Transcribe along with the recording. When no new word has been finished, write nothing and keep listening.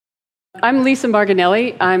I'm Lisa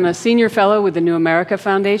Margonelli. I'm a senior fellow with the New America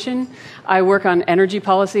Foundation. I work on energy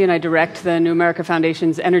policy, and I direct the New America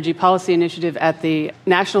Foundation's energy policy initiative at the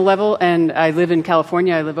national level, and I live in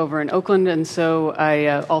California. I live over in Oakland, and so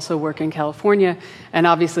I also work in California, and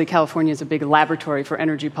obviously California is a big laboratory for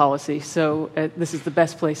energy policy, so this is the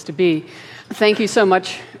best place to be. Thank you so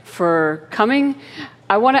much for coming.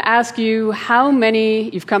 I want to ask you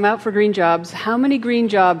you've come out for green jobs, how many green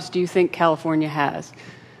jobs do you think California has?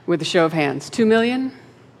 With a show of hands. 2 million?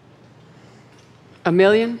 1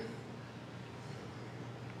 million?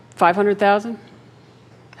 500,000?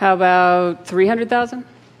 How about 300,000?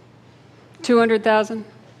 200,000?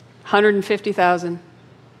 150,000?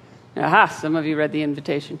 Aha, some of you read the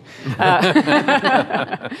invitation.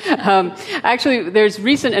 Actually, there's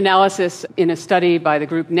recent analysis in a study by the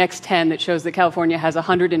group Next 10 that shows that California has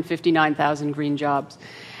 159,000 green jobs.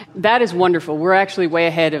 That is wonderful. We're actually way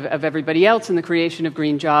ahead of everybody else in the creation of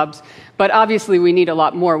green jobs, but obviously we need a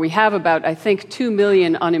lot more. We have about, I think, 2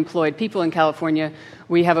 million unemployed people in California.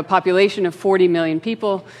 We have a population of 40 million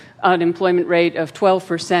people, unemployment rate of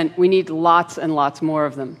 12%. We need lots and lots more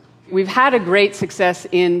of them. We've had a great success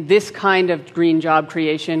in this kind of green job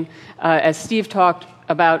creation. As Steve talked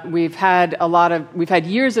about, we've had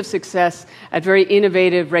years of success at very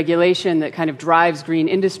innovative regulation that kind of drives green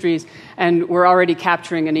industries, and we're already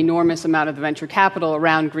capturing an enormous amount of the venture capital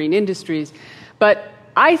around green industries. But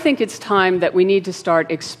I think it's time that we need to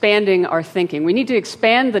start expanding our thinking. We need to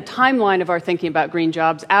expand the timeline of our thinking about green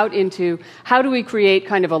jobs out into how do we create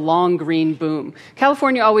kind of a long green boom.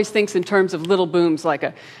 California always thinks in terms of little booms, like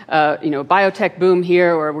a biotech boom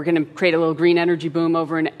here, or we're going to create a little green energy boom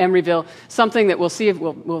over in Emeryville, something that we'll see if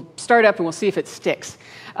we'll start up and we'll see if it sticks.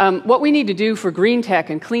 What we need to do for green tech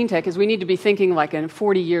and clean tech is we need to be thinking like in a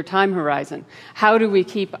 40-year time horizon. How do we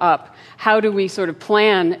keep up? How do we sort of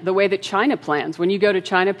plan the way that China plans? When you go to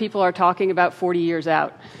China, people are talking about 40 years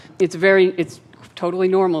out. It's totally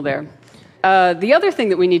normal there. The other thing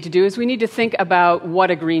that we need to do is we need to think about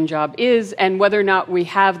what a green job is and whether or not we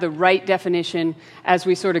have the right definition as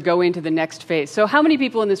we sort of go into the next phase. So how many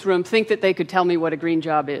people in this room think that they could tell me what a green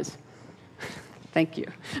job is? Thank you.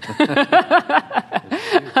 The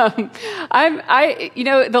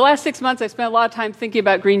last 6 months, I spent a lot of time thinking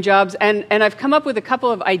about green jobs, and I've come up with a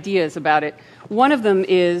couple of ideas about it. One of them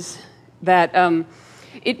is that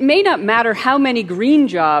it may not matter how many green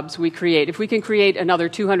jobs we create. If we can create another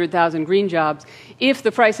 200,000 green jobs, if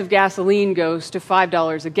the price of gasoline goes to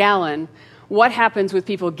 $5 a gallon, what happens with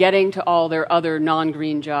people getting to all their other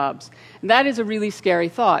non-green jobs? That is a really scary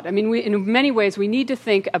thought. I mean, in many ways, we need to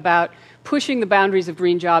think about pushing the boundaries of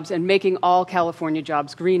green jobs and making all California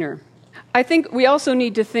jobs greener. I think we also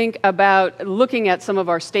need to think about looking at some of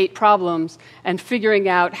our state problems and figuring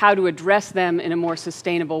out how to address them in a more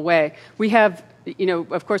sustainable way. We have,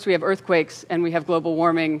 of course, we have earthquakes and we have global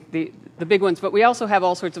warming, the big ones, but we also have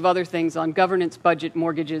all sorts of other things on governance, budget,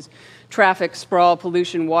 mortgages, traffic, sprawl,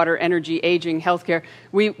 pollution, water, energy, aging, healthcare.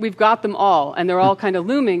 We've got them all, and they're all kind of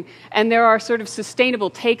looming, and there are sort of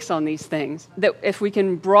sustainable takes on these things that if we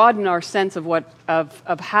can broaden our sense of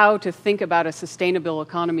how to think about a sustainable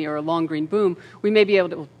economy or a long green boom, we may be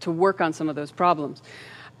able to work on some of those problems.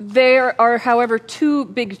 There are, however, two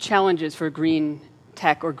big challenges for green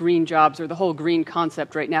tech or green jobs or the whole green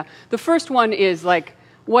concept right now. The first one is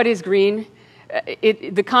what is green?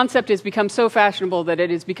 The concept has become so fashionable that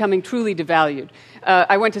it is becoming truly devalued.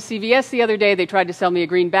 I went to CVS the other day. They tried to sell me a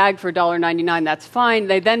green bag for $1.99. That's fine.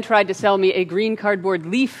 They then tried to sell me a green cardboard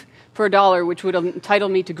leaf for $1, which would entitle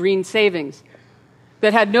me to green savings.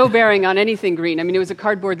 That had no bearing on anything green. I mean, it was a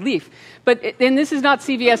cardboard leaf. And this is not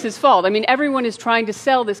CVS's fault. I mean, everyone is trying to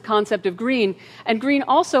sell this concept of green, and green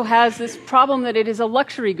also has this problem that it is a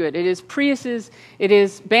luxury good. It is Priuses, it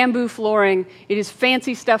is bamboo flooring, it is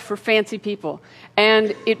fancy stuff for fancy people.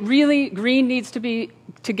 And green needs to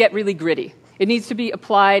get really gritty. It needs to be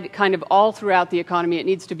applied kind of all throughout the economy. It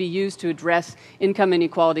needs to be used to address income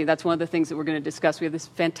inequality. That's one of the things that we're going to discuss. We have this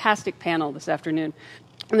fantastic panel this afternoon.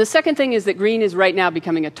 And the second thing is that green is right now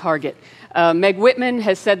becoming a target. Meg Whitman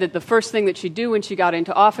has said that the first thing that she'd do when she got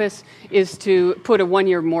into office is to put a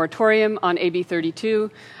one-year moratorium on AB 32.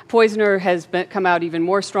 Poizner has come out even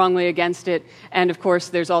more strongly against it. And, of course,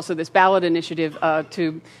 there's also this ballot initiative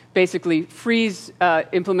to basically freeze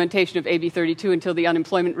implementation of AB 32 until the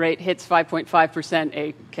unemployment rate hits 5.5%,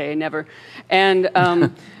 aka never. And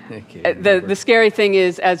the scary thing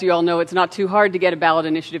is, as you all know, it's not too hard to get a ballot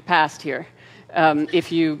initiative passed here.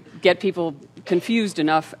 If you get people confused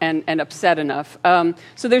enough and upset enough.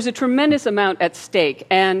 So there's a tremendous amount at stake.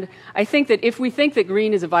 And I think that if we think that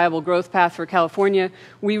green is a viable growth path for California,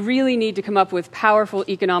 we really need to come up with powerful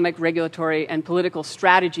economic, regulatory, and political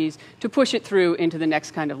strategies to push it through into the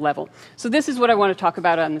next kind of level. So this is what I want to talk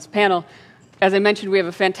about on this panel. As I mentioned, we have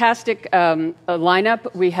a fantastic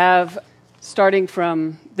lineup. We have, starting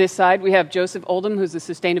from this side, we have Joseph Oldham, who's the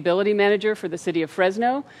Sustainability Manager for the City of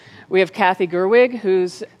Fresno. We have Kathy Gerwig,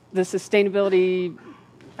 who's the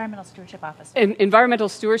Environmental Stewardship Officer. Environmental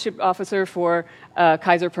Stewardship Officer for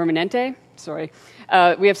Kaiser Permanente. Sorry.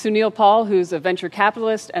 We have Sunil Paul, who's a venture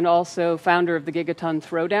capitalist and also founder of the Gigaton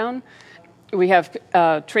Throwdown. We have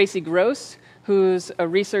Tracey Grose, who's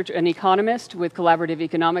an economist with Collaborative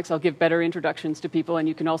Economics. I'll give better introductions to people, and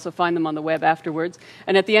you can also find them on the web afterwards.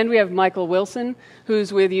 And at the end, we have Michael Wilson,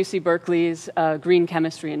 who's with UC Berkeley's Green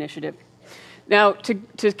Chemistry Initiative. Now,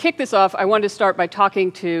 to kick this off, I wanted to start by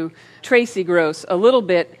talking to Tracey Grose a little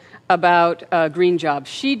bit about green jobs.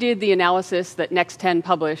 She did the analysis that Next 10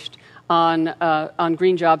 published on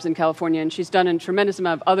green jobs in California, and she's done a tremendous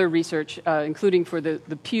amount of other research, including for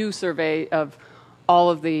the Pew survey of all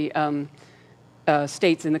of the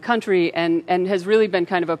states in the country, and has really been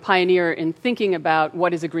kind of a pioneer in thinking about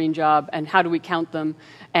what is a green job and how do we count them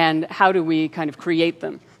and how do we kind of create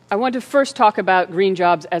them. I want to first talk about green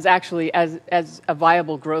jobs as a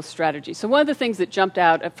viable growth strategy. So one of the things that jumped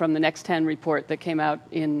out from the Next 10 report that came out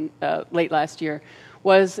in late last year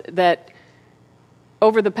was that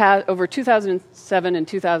over 2007 and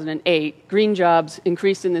 2008, green jobs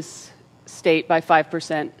increased in this state by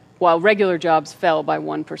 5%, while regular jobs fell by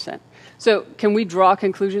 1%. So can we draw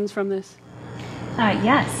conclusions from this?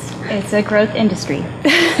 Yes, it's a growth industry.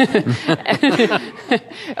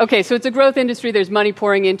 Okay, so it's a growth industry. There's money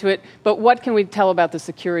pouring into it. But what can we tell about the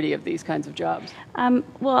security of these kinds of jobs?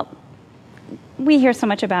 Well, we hear so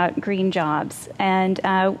much about green jobs, and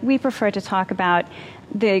we prefer to talk about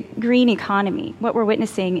the green economy. What we're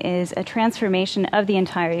witnessing is a transformation of the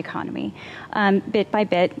entire economy, bit by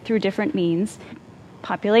bit, through different means.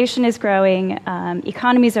 Population is growing,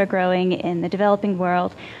 economies are growing in the developing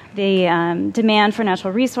world, the demand for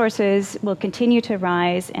natural resources will continue to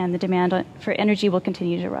rise, and the demand for energy will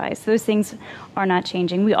continue to rise. Those things are not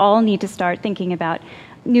changing. We all need to start thinking about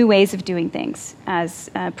new ways of doing things. As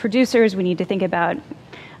producers, we need to think about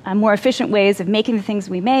more efficient ways of making the things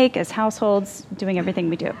we make, as households, doing everything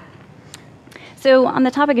we do. So on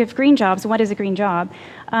the topic of green jobs, what is a green job?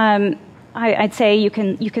 I'd say you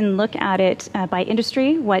can look at it by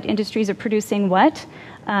industry, what industries are producing what,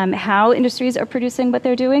 how industries are producing what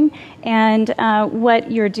they're doing, and what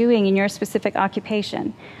you're doing in your specific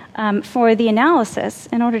occupation. For the analysis,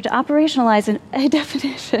 in order to operationalize a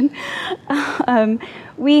definition,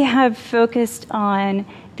 we have focused on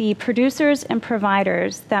the producers and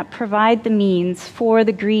providers that provide the means for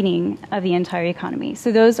the greening of the entire economy.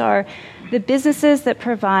 So those are the businesses that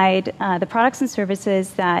provide the products and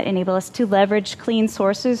services that enable us to leverage clean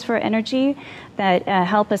sources for energy, that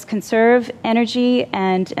help us conserve energy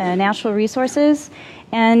and natural resources,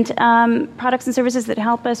 and products and services that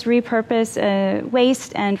help us repurpose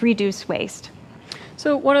waste and reduce waste.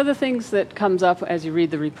 So one of the things that comes up as you read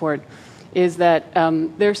the report is that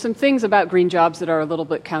there's some things about green jobs that are a little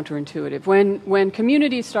bit counterintuitive. When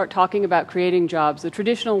communities start talking about creating jobs, the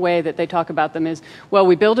traditional way that they talk about them is, well,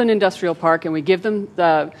 we build an industrial park and we give them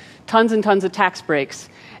tons and tons of tax breaks,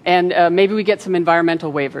 and maybe we get some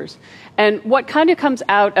environmental waivers. And what kind of comes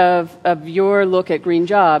out of your look at green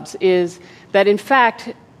jobs is that, in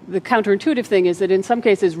fact, the counterintuitive thing is that in some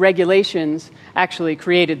cases regulations actually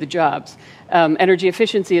created the jobs. Energy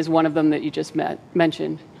efficiency is one of them that you just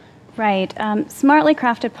mentioned. Right. Smartly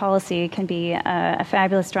crafted policy can be a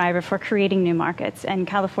fabulous driver for creating new markets, and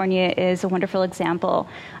California is a wonderful example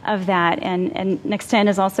of that. And Next 10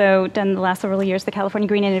 has also done the last several years the California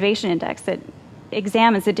Green Innovation Index that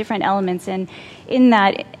examines the different elements in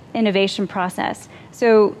that innovation process.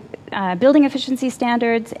 So building efficiency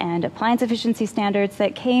standards and appliance efficiency standards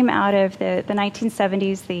that came out of the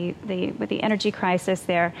 1970s, with the energy crisis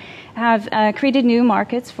there, have created new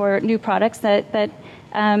markets for new products that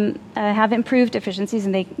have improved efficiencies,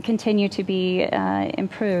 and they continue to be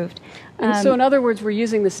improved. So in other words, we're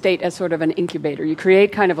using the state as sort of an incubator. You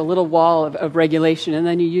create kind of a little wall of regulation, and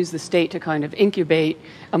then you use the state to kind of incubate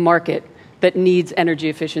a market that needs energy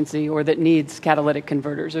efficiency or that needs catalytic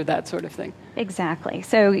converters or that sort of thing. Exactly.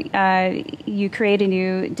 So you create a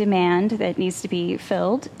new demand that needs to be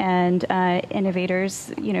filled, and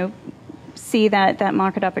innovators, see that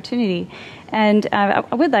market opportunity. And I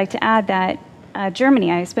would like to add that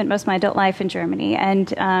Germany. I spent most of my adult life in Germany,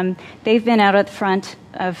 and they've been out at the front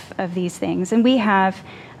of these things. And we have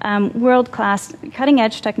world-class,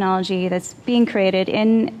 cutting-edge technology that's being created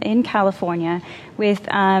in California with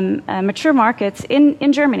mature markets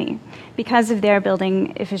in Germany because of their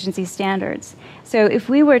building efficiency standards. So if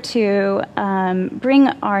we were to bring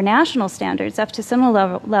our national standards up to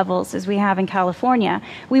similar levels as we have in California,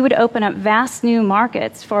 we would open up vast new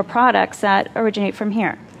markets for products that originate from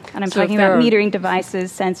here. And I'm talking about metering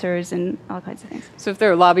devices, sensors, and all kinds of things. So if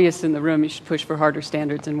there are lobbyists in the room, you should push for harder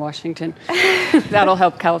standards in Washington. That'll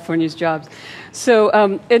help California's jobs.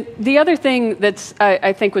 So the other thing that's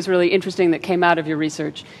I think was really interesting that came out of your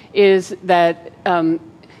research is that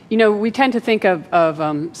we tend to think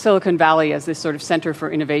of Silicon Valley as this sort of center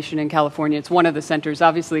for innovation in California. It's one of the centers.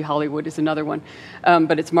 Obviously, Hollywood is another one,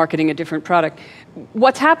 but it's marketing a different product.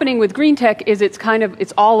 What's happening with green tech is it's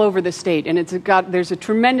all over the state, and there's a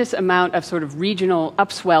tremendous amount of sort of regional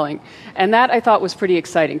upswelling, and that I thought was pretty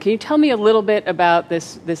exciting. Can you tell me a little bit about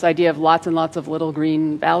this idea of lots and lots of little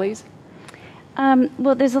green valleys?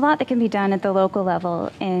 Well, there's a lot that can be done at the local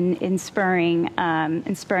level in spurring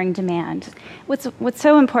demand. What's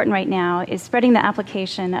so important right now is spreading the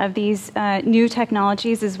application of these new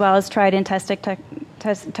technologies as well as tried and tested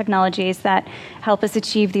technologies that help us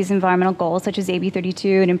achieve these environmental goals, such as AB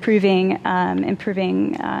 32, and improving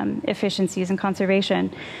efficiencies and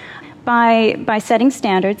conservation. By setting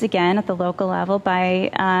standards, again, at the local level, by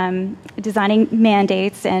designing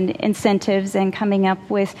mandates and incentives and coming up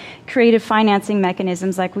with creative financing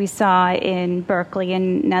mechanisms like we saw in Berkeley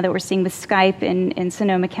and now that we're seeing with Skype in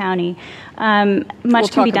Sonoma County. We'll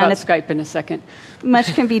talk about Skype in a second.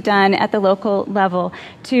 Much can be done at the local level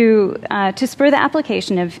to spur the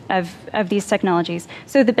application of these technologies.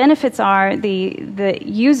 So the benefits are the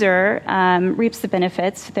user reaps the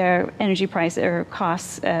benefits, their energy price or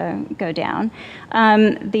costs go down.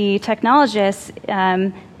 The technologists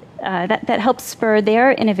that helps spur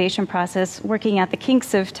their innovation process, working out the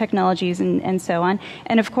kinks of technologies and so on.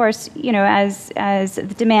 And of course, as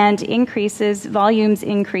the demand increases, volumes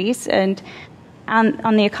increase, and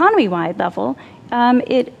on the economy-wide level,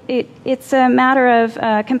 it's a matter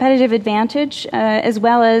of competitive advantage as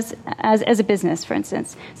well as a business, for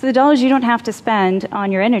instance. So the dollars you don't have to spend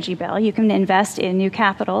on your energy bill, you can invest in new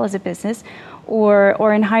capital as a business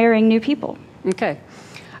or in hiring new people. Okay.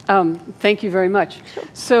 Thank you very much.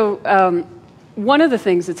 So one of the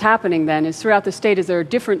things that's happening then is throughout the state is there are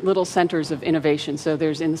different little centers of innovation. So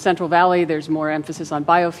there's in the Central Valley, there's more emphasis on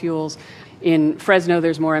biofuels. In Fresno,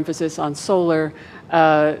 there's more emphasis on solar.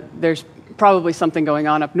 There's probably something going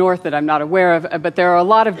on up north that I'm not aware of, but there are a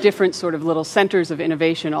lot of different sort of little centers of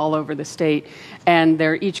innovation all over the state, and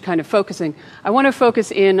they're each kind of focusing. I want to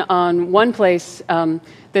focus in on one place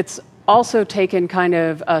that's also taken kind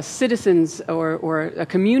of a citizens or a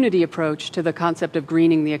community approach to the concept of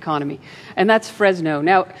greening the economy, and that's Fresno.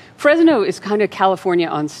 Now, Fresno is kind of California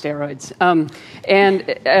on steroids,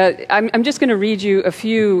 and I'm just going to read you a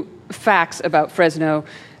few facts about Fresno.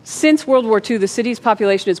 Since World War II, the city's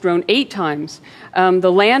population has grown 8 times.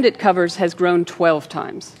 The land it covers has grown 12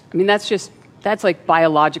 times. I mean, that's like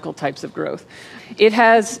biological types of growth.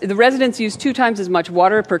 The residents use 2 times as much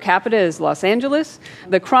water per capita as Los Angeles.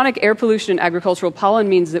 The chronic air pollution and agricultural pollen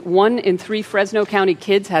means that 1 in 3 Fresno County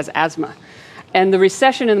kids has asthma. And the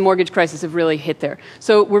recession and the mortgage crisis have really hit there.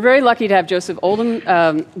 So we're very lucky to have Joseph Oldham,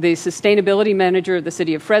 the sustainability manager of the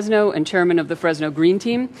city of Fresno and chairman of the Fresno Green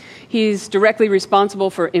Team. He's directly responsible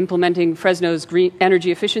for implementing Fresno's green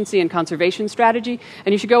energy efficiency and conservation strategy.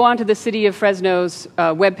 And you should go onto the city of Fresno's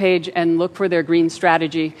webpage and look for their green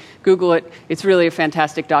strategy. Google it. It's really a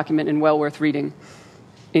fantastic document and well worth reading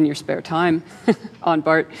in your spare time on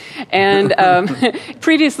BART. And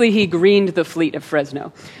previously he greened the fleet of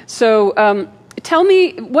Fresno. So tell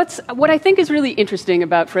me, what I think is really interesting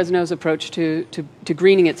about Fresno's approach to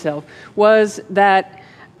greening itself was that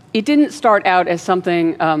it didn't start out as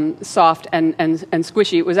something soft and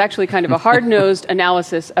squishy. It was actually kind of a hard-nosed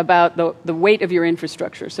analysis about the weight of your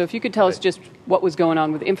infrastructure. So if you could tell us just what was going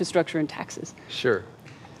on with infrastructure and taxes. Sure.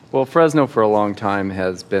 Well, Fresno for a long time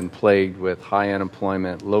has been plagued with high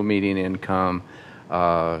unemployment, low median income,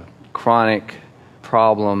 chronic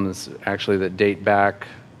problems actually that date back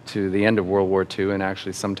to the end of World War II and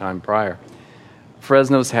actually sometime prior.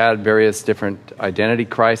 Fresno's had various different identity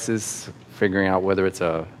crises, figuring out whether it's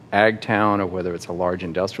a ag town or whether it's a large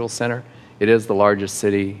industrial center. It is the largest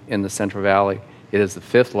city in the Central Valley. It is the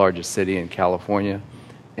 5th largest city in California.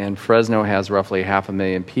 And Fresno has roughly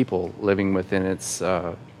 500,000 people living within its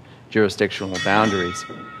jurisdictional boundaries.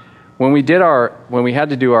 when we had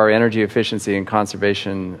to do our energy efficiency and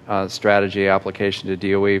conservation strategy application to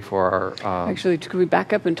DOE for our... Actually, could we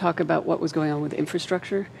back up and talk about what was going on with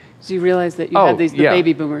infrastructure? So you realize that you have the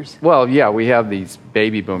baby boomers. Well, yeah, we have these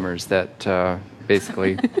baby boomers that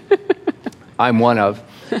basically I'm one of.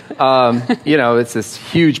 It's this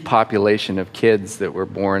huge population of kids that were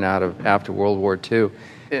born after World War II.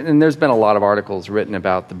 And there's been a lot of articles written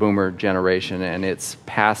about the boomer generation and its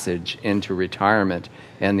passage into retirement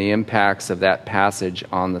and the impacts of that passage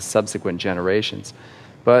on the subsequent generations.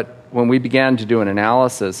 But when we began to do an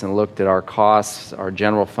analysis and looked at our costs, our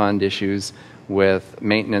general fund issues with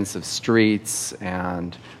maintenance of streets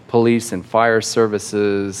and police and fire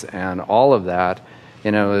services and all of that,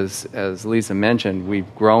 as Lisa mentioned,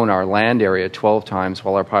 we've grown our land area 12 times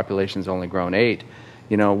while our population's only grown 8.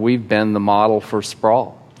 We've been the model for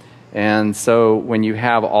sprawl. And so when you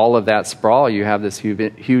have all of that sprawl, you have this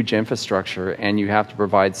huge infrastructure, and you have to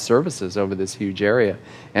provide services over this huge area.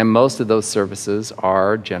 And most of those services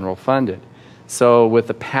are general funded. So with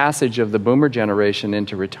the passage of the boomer generation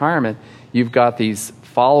into retirement, you've got these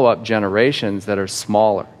follow-up generations that are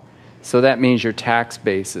smaller. So that means your tax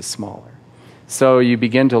base is smaller. So you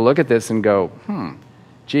begin to look at this and go,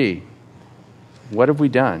 gee, what have we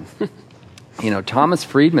done? Thomas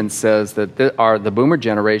Friedman says that the boomer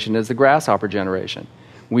generation is the grasshopper generation.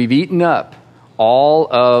 We've eaten up all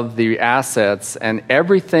of the assets and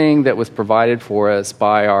everything that was provided for us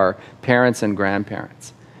by our parents and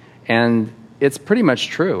grandparents. And it's pretty much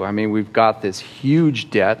true. I mean, we've got this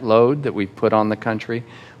huge debt load that we've put on the country.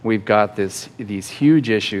 We've got these huge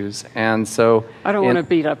issues, and so... I don't want to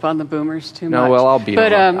beat up on the boomers too much. No, well, I'll beat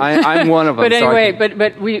them up. I'm one of them. But anyway,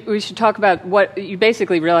 but we should talk about what... You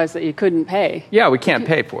basically realized that you couldn't pay. Yeah, we can't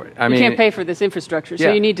pay for it. You can't pay for this infrastructure,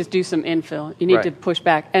 so you need to do some infill. You need to push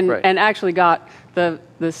back, and actually got the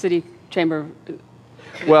city chamber...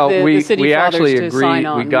 Well, the city we fathers actually to agreed. Sign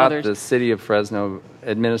on we got others. The city of Fresno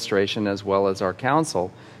administration as well as our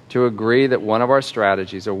council to agree that one of our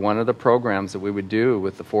strategies or one of the programs that we would do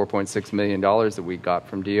with the $4.6 million that we got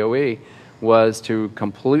from DOE was to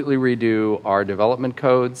completely redo our development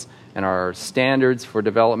codes and our standards for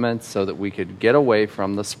development so that we could get away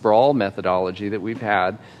from the sprawl methodology that we've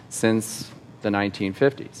had since the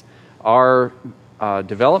 1950s. Our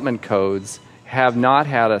development codes have not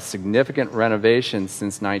had a significant renovation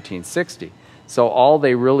since 1960. So all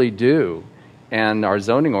they really do, and our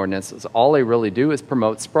zoning ordinances, all they really do is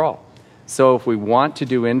promote sprawl. So if we want to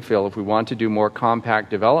do infill, if we want to do more compact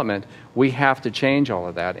development, we have to change all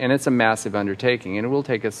of that. And it's a massive undertaking, and it will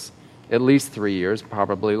take us at least 3 years,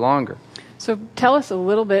 probably longer. So tell us a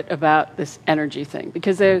little bit about this energy thing,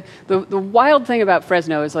 because the wild thing about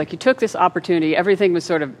Fresno is like you took this opportunity, everything was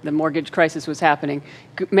sort of, the mortgage crisis was happening,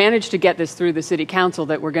 managed to get this through the city council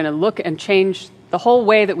that we're going to look and change the whole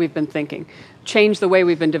way that we've been thinking, change the way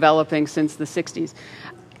we've been developing since the 60s.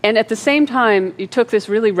 And at the same time, you took this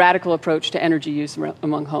really radical approach to energy use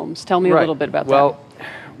among homes. Tell me a little bit about that. Well,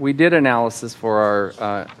 we did analysis for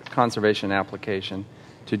our conservation application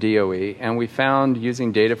to DOE, and we found,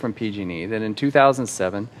 using data from PG&E, that in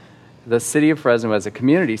 2007, the city of Fresno as a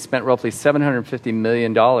community spent roughly $750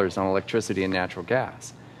 million on electricity and natural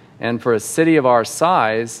gas. And for a city of our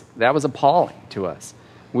size, that was appalling to us.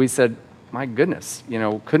 We said, my goodness,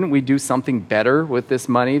 couldn't we do something better with this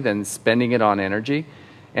money than spending it on energy?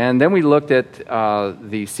 And then we looked at the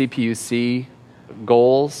CPUC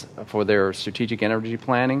goals for their strategic energy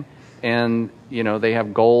planning. And, they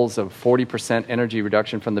have goals of 40% energy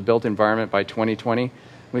reduction from the built environment by 2020.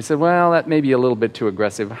 We said, well, that may be a little bit too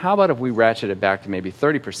aggressive. How about if we ratchet it back to maybe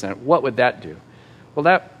 30%? What would that do? Well,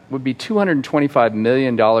 that would be $225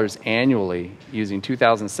 million annually using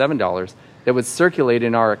 2007 dollars that would circulate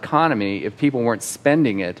in our economy if people weren't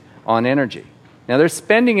spending it on energy. Now, they're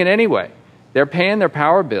spending it anyway. They're paying their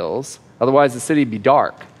power bills, otherwise the city would be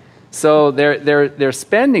dark. So they're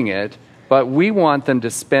spending it, but we want them to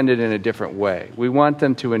spend it in a different way. We want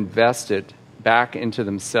them to invest it back into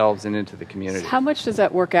themselves and into the community. How much does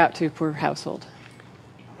that work out to per household?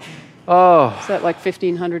 Oh. Is that like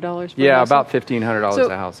 $1,500 per household? Yeah, about $1,500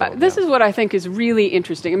 a household. This is what I think is really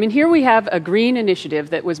interesting. I mean, here we have a green initiative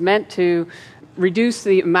that was meant to reduce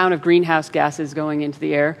the amount of greenhouse gases going into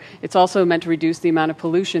the air. It's also meant to reduce the amount of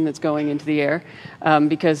pollution that's going into the air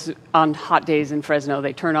because on hot days in Fresno,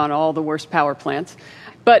 they turn on all the worst power plants.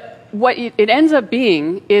 But what it ends up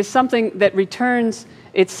being is something that returns,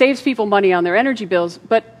 it saves people money on their energy bills,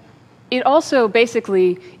 but it also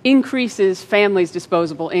basically increases families'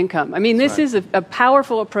 disposable income. I mean, this is a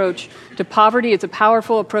powerful approach to poverty. It's a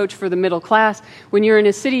powerful approach for the middle class. When you're in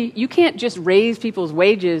a city, you can't just raise people's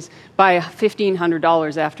wages by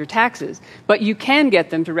 $1,500 after taxes, but you can get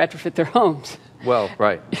them to retrofit their homes. Well,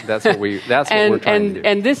 right. That's what we're trying to do.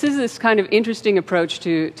 And this is this kind of interesting approach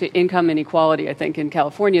to income inequality, I think, in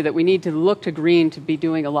California that we need to look to green to be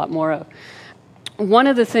doing a lot more of. One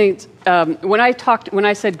of the things, when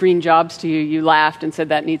I said green jobs to you, you laughed and said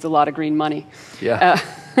that needs a lot of green money. Yeah.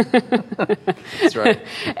 That's right.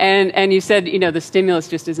 And you said, the stimulus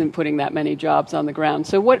just isn't putting that many jobs on the ground.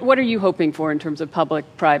 So what are you hoping for in terms of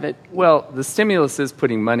public-private? Well, the stimulus is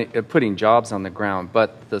putting jobs on the ground,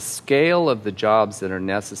 but the scale of the jobs that are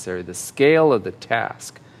necessary, the scale of the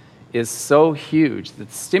task, is so huge that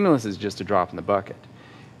the stimulus is just a drop in the bucket.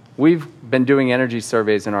 We've been doing energy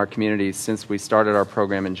surveys in our communities since we started our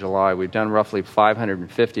program in July. We've done roughly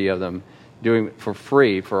 550 of them, doing it for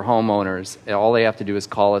free for homeowners. All they have to do is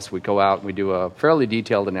call us. We go out and we do a fairly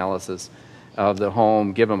detailed analysis of the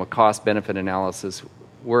home, give them a cost-benefit analysis.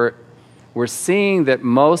 We're seeing that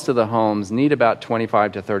most of the homes need about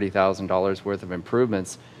 $25,000 to $30,000 worth of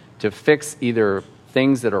improvements to fix either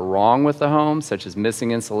things that are wrong with the home, such as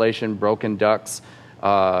missing insulation, broken ducts,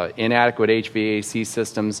 inadequate HVAC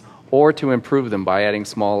systems, or to improve them by adding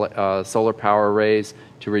small solar power arrays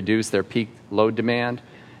to reduce their peak load demand,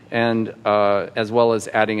 and as well as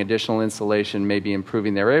adding additional insulation, maybe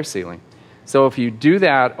improving their air sealing. So if you do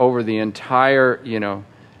that over the entire,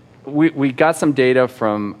 we got some data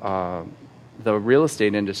from the real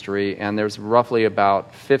estate industry, and there's roughly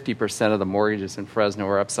about 50% of the mortgages in Fresno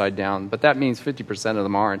are upside down, but that means 50% of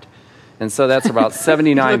them aren't. And so that's about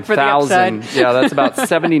 79,000. Yeah, that's about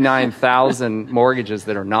 79,000 mortgages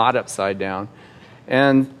that are not upside down.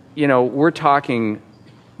 And, we're talking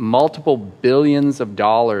multiple billions of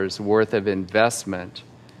dollars worth of investment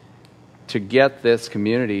to get this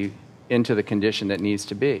community into the condition that needs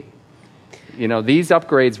to be. These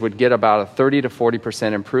upgrades would get about a 30 to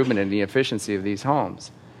 40% improvement in the efficiency of these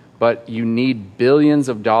homes. But you need billions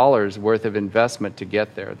of dollars worth of investment to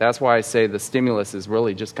get there. That's why I say the stimulus is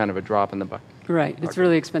really just kind of a drop in the bucket. Right, it's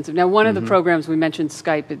really expensive. Now, one of the programs we mentioned,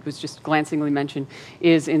 Skype, it was just glancingly mentioned,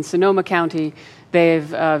 is in Sonoma County. They've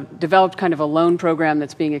developed kind of a loan program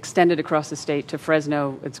that's being extended across the state to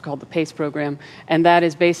Fresno. It's called the PACE program. And that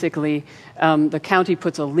is basically the county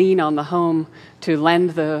puts a lien on the home to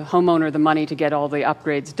lend the homeowner the money to get all the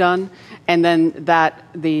upgrades done. And then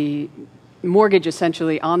the mortgage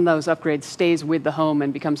essentially on those upgrades stays with the home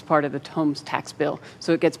and becomes part of the home's tax bill.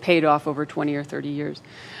 So it gets paid off over 20 or 30 years.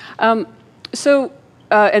 And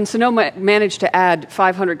Sonoma managed to add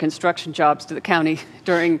 500 construction jobs to the county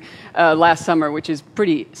during last summer, which is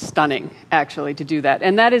pretty stunning, actually, to do that.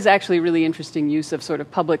 And that is actually really interesting use of sort of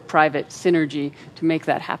public-private synergy to make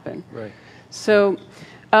that happen. Right. So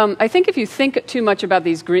I think if you think too much about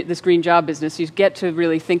this green job business, you get to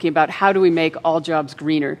really thinking about how do we make all jobs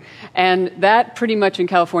greener. And that pretty much in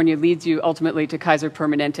California leads you ultimately to Kaiser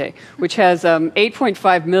Permanente, which has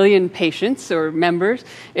 8.5 million patients or members.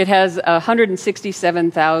 It has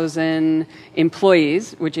 167,000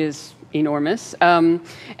 employees, which is enormous.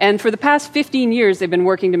 And for the past 15 years, they've been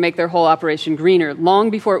working to make their whole operation greener, long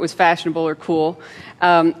before it was fashionable or cool.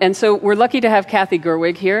 And so we're lucky to have Kathy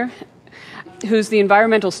Gerwig here, who's the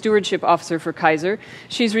Environmental Stewardship Officer for Kaiser.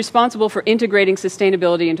 She's responsible for integrating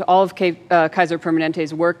sustainability into all of Kaiser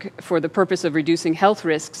Permanente's work for the purpose of reducing health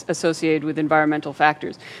risks associated with environmental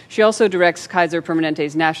factors. She also directs Kaiser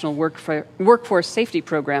Permanente's National Workforce Safety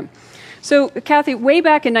Program. So, Kathy, way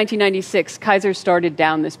back in 1996, Kaiser started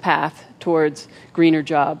down this path towards greener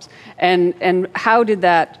jobs. And how did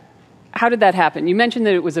that happen? You mentioned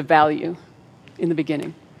that it was a value in the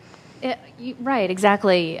beginning. Right,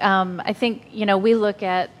 exactly. I think, we look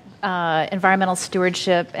at environmental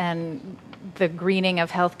stewardship and the greening of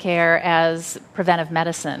healthcare as preventive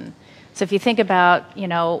medicine. So if you think about,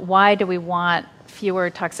 why do we want fewer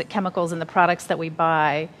toxic chemicals in the products that we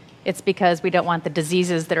buy? It's because we don't want the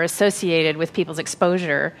diseases that are associated with people's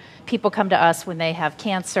exposure. People come to us when they have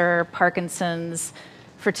cancer, Parkinson's,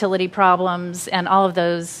 fertility problems, and all of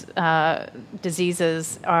those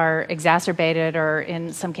diseases are exacerbated or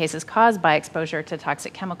in some cases caused by exposure to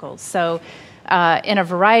toxic chemicals. So in a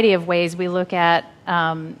variety of ways, we look at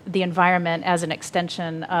the environment as an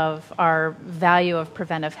extension of our value of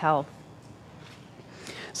preventive health.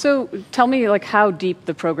 So tell me how deep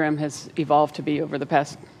the program has evolved to be over the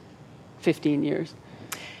past 15 years.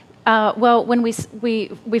 Well, when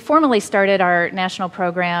we formally started our national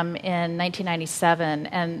program in 1997,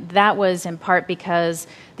 and that was in part because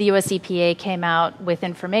the US EPA came out with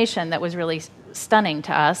information that was really stunning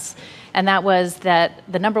to us, and that was that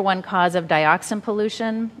the number one cause of dioxin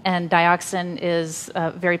pollution, and dioxin is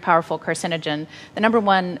a very powerful carcinogen, the number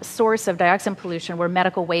one source of dioxin pollution were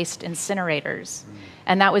medical waste incinerators,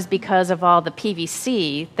 and that was because of all the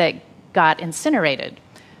PVC that got incinerated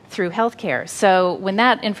through healthcare. So when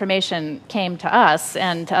that information came to us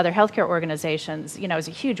and to other healthcare organizations, it was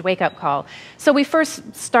a huge wake-up call. So we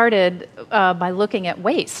first started by looking at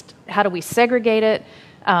waste. How do we segregate it?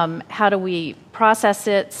 How do we process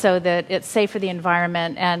it so that it's safe for the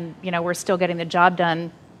environment and, we're still getting the job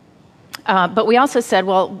done? But we also said,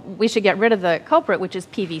 well, we should get rid of the culprit, which is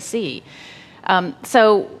PVC.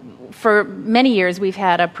 So for many years, we've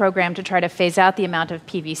had a program to try to phase out the amount of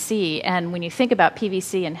PVC. And when you think about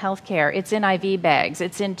PVC in healthcare, it's in IV bags,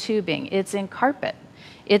 it's in tubing, it's in carpet,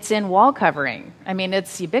 it's in wall covering. I mean,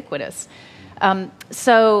 it's ubiquitous.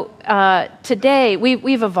 Today,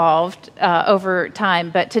 we've evolved over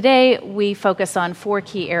time, but today we focus on 4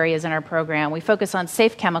 key areas in our program. We focus on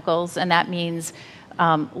safe chemicals, and that means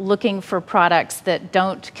looking for products that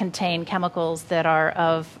don't contain chemicals that are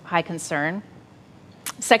of high concern.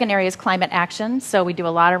 Second area is climate action, so we do a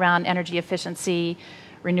lot around energy efficiency,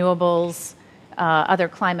 renewables, other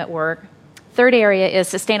climate work. Third area is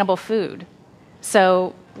sustainable food.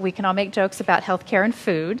 So we can all make jokes about healthcare and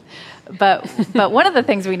food, but one of the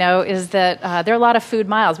things we know is that there are a lot of food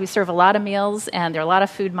miles. We serve a lot of meals, and there are a lot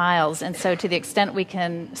of food miles, and so to the extent we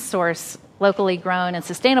can source locally grown and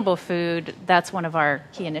sustainable food, that's one of our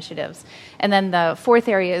key initiatives. And then the fourth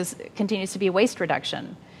area continues to be waste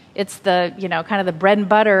reduction. It's the, kind of the bread and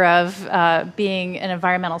butter of being an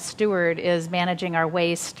environmental steward is managing our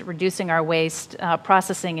waste, reducing our waste,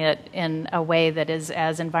 processing it in a way that is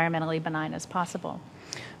as environmentally benign as possible.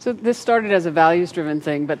 So this started as a values-driven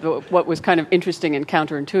thing, but what was kind of interesting and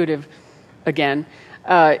counterintuitive, again,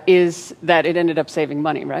 is that it ended up saving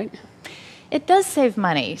money, right? It does save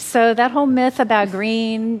money. So that whole myth about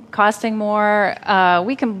green costing more,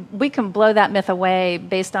 we can blow that myth away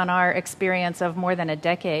based on our experience of more than a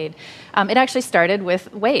decade. It actually started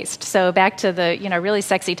with waste. So back to the really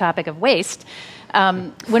sexy topic of waste.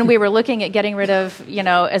 When we were looking at getting rid of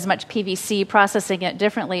as much PVC, processing it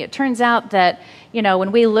differently, it turns out that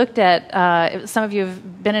when we looked at some of you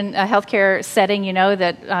have been in a healthcare setting,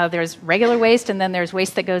 that there's regular waste and then there's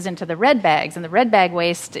waste that goes into the red bags, and the red bag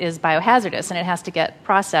waste is biohazardous and it has to get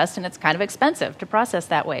processed, and it's kind of expensive to process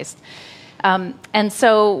that waste. And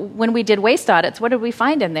so when we did waste audits, what did we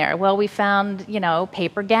find in there? Well, we found,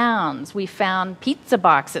 paper gowns. We found pizza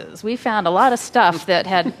boxes. We found a lot of stuff that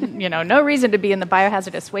had, no reason to be in the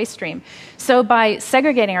biohazardous waste stream. So by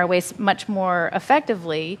segregating our waste much more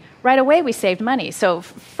effectively, right away we saved money. So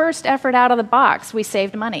first effort out of the box, we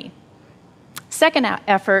saved money. Second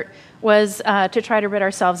effort was to try to rid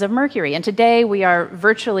ourselves of mercury. And today we are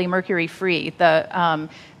virtually mercury-free. The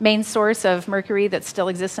main source of mercury that still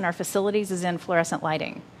exists in our facilities is in fluorescent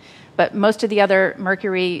lighting. But most of the other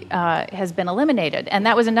mercury has been eliminated. And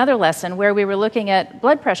that was another lesson where we were looking at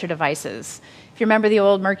blood pressure devices. If you remember the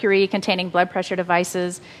old mercury-containing blood pressure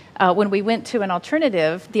devices, when we went to an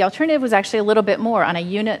alternative, the alternative was actually a little bit more on a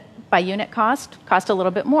unit-by-unit cost a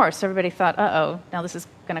little bit more. So everybody thought, uh-oh, now this is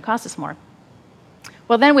going to cost us more.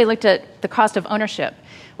 Well, then we looked at the cost of ownership,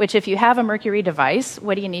 which if you have a mercury device,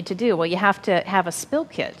 what do you need to do? Well, you have to have a spill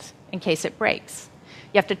kit in case it breaks.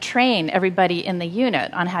 You have to train everybody in the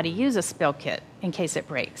unit on how to use a spill kit in case it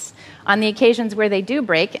breaks. On the occasions where they do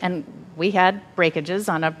break, and we had breakages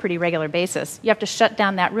on a pretty regular basis, you have to shut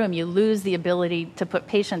down that room. You lose the ability to put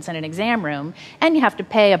patients in an exam room, and you have to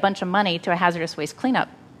pay a bunch of money to a hazardous waste cleanup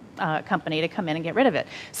company to come in and get rid of it.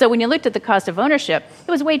 So when you looked at the cost of ownership,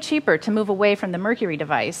 it was way cheaper to move away from the mercury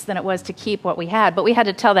device than it was to keep what we had. But we had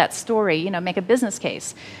to tell that story, make a business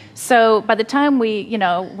case. So by the time we,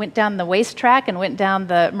 went down the waste track and went down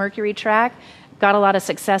the mercury track, got a lot of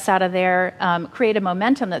success out of there, created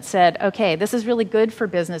momentum that said, okay, this is really good for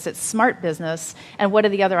business, it's smart business, and what are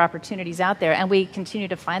the other opportunities out there? And we continue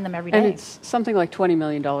to find them every day. And it's something like $20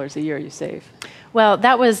 million a year you save. Well,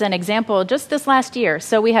 that was an example just this last year.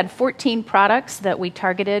 So we had 14 products that we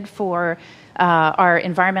targeted for our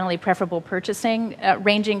environmentally preferable purchasing,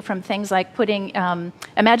 ranging from things like putting,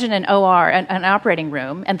 imagine an OR, an operating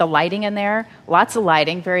room, and the lighting in there, lots of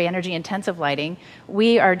lighting, very energy-intensive lighting.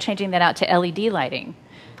 We are changing that out to LED lighting.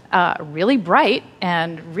 Really bright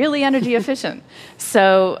and really energy efficient.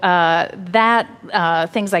 So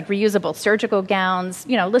things like reusable surgical gowns,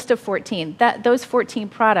 list of 14. Those 14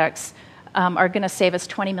 products are going to save us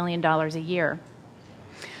 $20 million a year.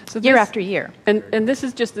 year after year. And this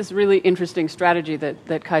is just this really interesting strategy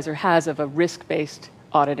that Kaiser has of a risk-based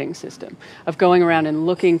auditing system, of going around and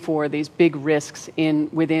looking for these big risks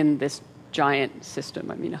within this giant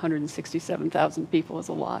system. I mean, 167,000 people is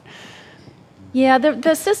a lot. Yeah,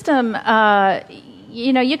 the system,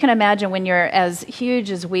 you can imagine when you're as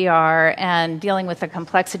huge as we are and dealing with the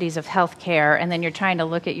complexities of healthcare, and then you're trying to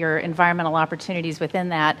look at your environmental opportunities within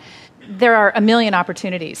that, there are a million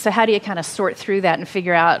opportunities. So how do you kind of sort through that and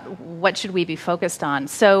figure out what should we be focused on?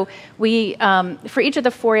 So we, for each of the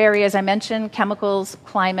 4 areas I mentioned, chemicals,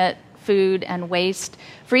 climate, food, and waste,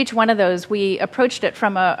 for each one of those, we approached it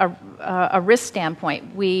from a risk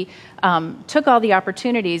standpoint. We took all the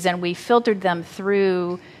opportunities and we filtered them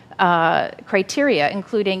through criteria,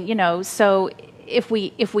 including, so if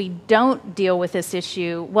we don't deal with this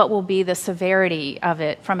issue, what will be the severity of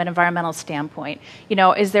it from an environmental standpoint?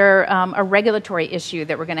 Is there a regulatory issue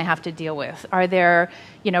that we're going to have to deal with? Are there,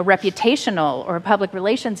 reputational or public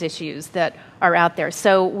relations issues that are out there?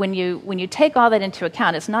 So when you take all that into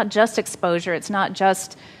account, it's not just exposure, it's not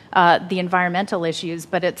just the environmental issues,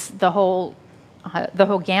 but it's the whole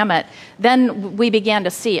gamut. Then we began to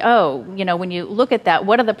see, when you look at that,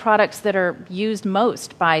 what are the products that are used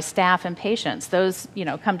most by staff and patients? Those,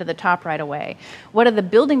 come to the top right away. What are the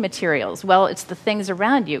building materials? Well, it's the things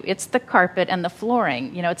around you. It's the carpet and the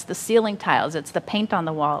flooring. It's the ceiling tiles. It's the paint on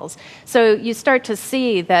the walls. So you start to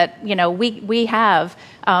see that, we have,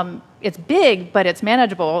 it's big, but it's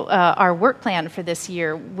manageable, our work plan for this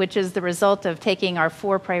year, which is the result of taking our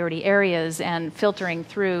 4 priority areas and filtering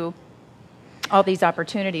through all these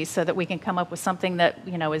opportunities so that we can come up with something that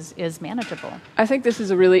is manageable. I think this is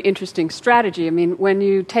a really interesting strategy. I mean, when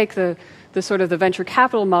you take the sort of the venture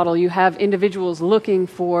capital model, you have individuals looking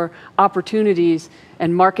for opportunities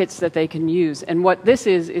and markets that they can use. And what this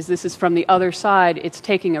is from the other side. It's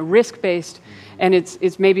taking a risk-based, and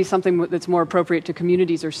it's maybe something that's more appropriate to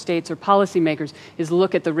communities or states or policymakers, is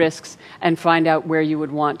look at the risks and find out where you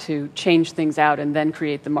would want to change things out and then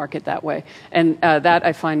create the market that way. And that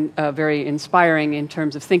I find very inspiring in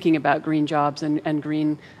terms of thinking about green jobs and a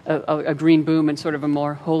green boom in sort of a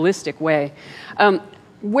more holistic way.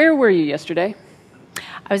 Where were you yesterday?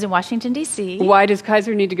 I was in Washington, D.C. Why does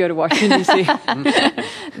Kaiser need to go to Washington, D.C.?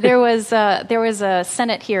 There was a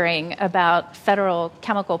Senate hearing about federal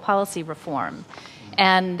chemical policy reform.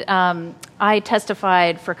 And I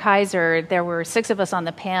testified for Kaiser. There were 6 of us on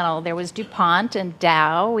the panel. There was DuPont and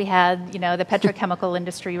Dow. We had, the petrochemical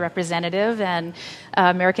industry representative and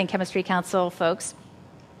American Chemistry Council folks,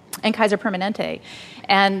 and Kaiser Permanente.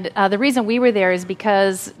 And the reason we were there is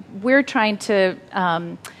because we're trying to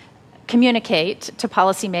communicate to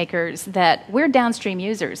policymakers that we're downstream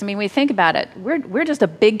users. I mean, when we think about it, we're just a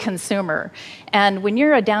big consumer. And when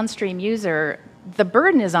you're a downstream user, the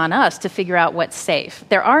burden is on us to figure out what's safe.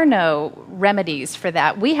 There are no remedies for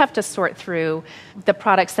that. We have to sort through the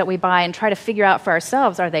products that we buy and try to figure out for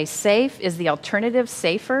ourselves, are they safe? Is the alternative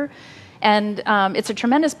safer? And it's a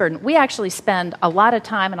tremendous burden. We actually spend a lot of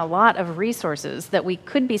time and a lot of resources that we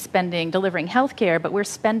could be spending delivering healthcare, but we're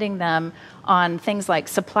spending them on things like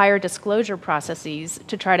supplier disclosure processes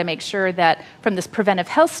to try to make sure that from this preventive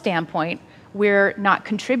health standpoint, we're not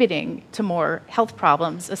contributing to more health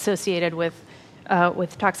problems associated with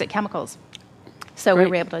toxic chemicals. So Great. we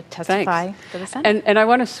were able to testify for the Senate. And I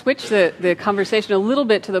want to switch the conversation a little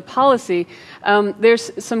bit to the policy.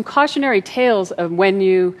 There's some cautionary tales of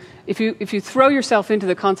if you throw yourself into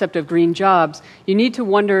the concept of green jobs, you need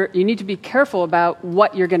to be careful about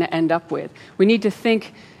what you're going to end up with. We need to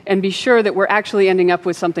think and be sure that we're actually ending up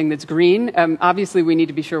with something that's green. Obviously, we need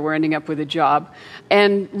to be sure we're ending up with a job.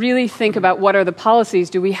 And really think about what are the policies.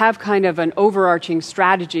 Do we have kind of an overarching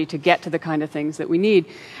strategy to get to the kind of things that we need?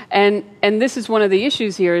 And this is one of the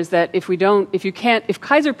issues here, is that if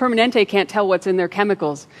Kaiser Permanente can't tell what's in their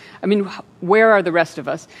chemicals, I mean, where are the rest of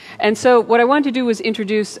us? And so what I wanted to do was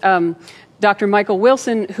introduce Dr. Michael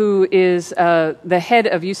Wilson, who is the head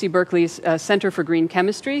of UC Berkeley's Center for Green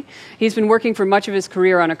Chemistry. He's been working for much of his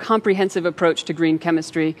career on a comprehensive approach to green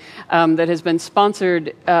chemistry that has been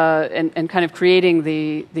sponsored and kind of creating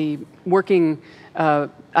the working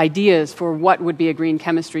ideas for what would be a green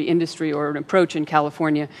chemistry industry or an approach in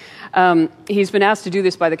California. He's been asked to do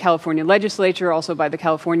this by the California legislature, also by the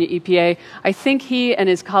California EPA. I think he and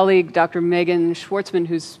his colleague, Dr. Megan Schwartzman,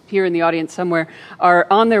 who's here in the audience somewhere, are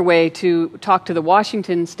on their way to talk to the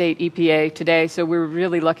Washington State EPA today, so we're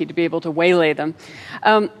really lucky to be able to waylay them.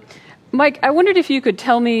 Mike, I wondered if you could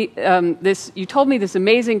tell me this. You told me this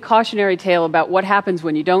amazing cautionary tale about what happens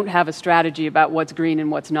when you don't have a strategy about what's green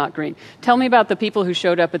and what's not green. Tell me about the people who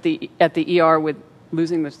showed up at the ER with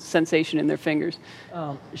losing the sensation in their fingers.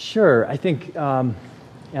 Sure. I think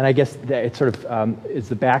And I guess that it sort of is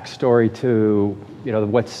the backstory to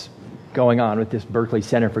what's going on with this Berkeley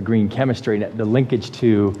Center for Green Chemistry and the linkage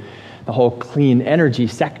to the whole clean energy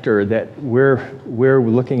sector, that we're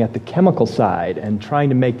looking at the chemical side and trying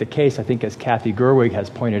to make the case, I think as Kathy Gerwig has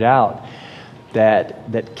pointed out,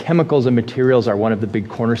 that chemicals and materials are one of the big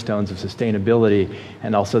cornerstones of sustainability,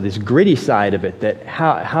 and also this gritty side of it, that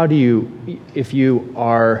how do you, if you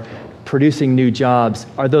are producing new jobs,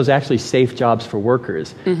 are those actually safe jobs for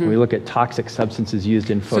workers? When we look at toxic substances used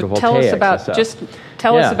in photovoltaics. So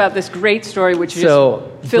tell us about this great story, which just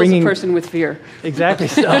fills a person with fear. Exactly.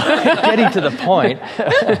 So getting to the point,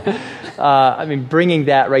 bringing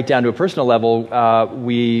that right down to a personal level,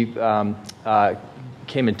 we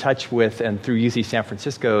came in touch with, and through UC San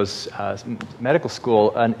Francisco's medical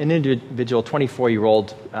school, an individual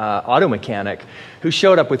 24-year-old auto mechanic who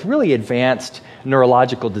showed up with really advanced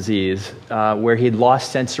neurological disease, where he had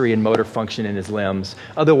lost sensory and motor function in his limbs.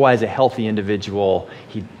 Otherwise a healthy individual.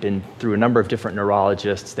 He'd been through a number of different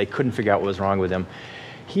neurologists. They couldn't figure out what was wrong with him.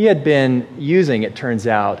 He had been using, it turns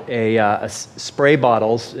out, a spray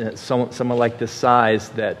bottles, somewhat like this size,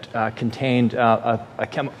 that contained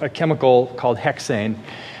a chemical called hexane,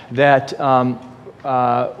 that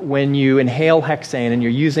when you inhale hexane and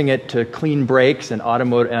you're using it to clean brakes and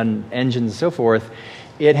automotive and engines and so forth,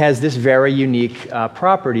 it has this very unique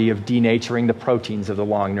property of denaturing the proteins of the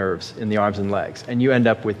long nerves in the arms and legs. And you end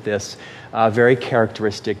up with this very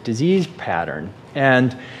characteristic disease pattern.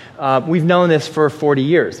 And we've known this for 40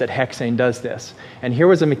 years, that hexane does this. And here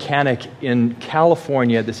was a mechanic in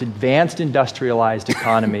California, this advanced industrialized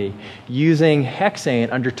economy, using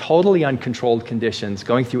hexane under totally uncontrolled conditions,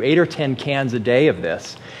 going through 8 or 10 cans a day of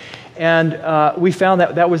this. And we found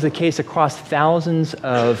that that was the case across thousands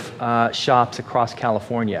of shops across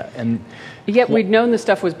California. And yet we'd known this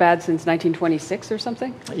stuff was bad since 1926 or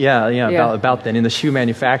something? Yeah. About then, in the shoe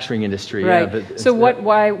manufacturing industry. Right. Yeah, so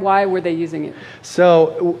why were they using it?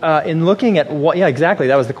 So in looking at exactly,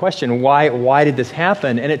 that was the question. Why did this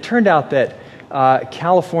happen? And it turned out that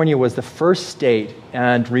California was the first state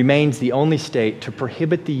and remains the only state to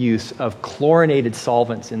prohibit the use of chlorinated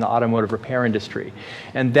solvents in the automotive repair industry.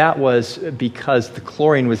 And that was because the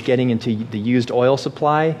chlorine was getting into the used oil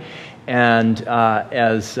supply. And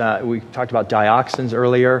as we talked about dioxins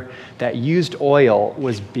earlier, that used oil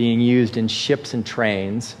was being used in ships and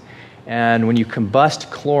trains. And when you combust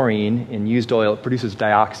chlorine in used oil, it produces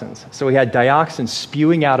dioxins. So we had dioxins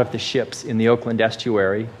spewing out of the ships in the Oakland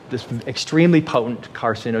estuary, this extremely potent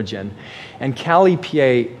carcinogen. And Cal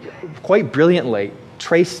EPA, quite brilliantly,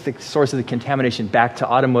 traced the source of the contamination back to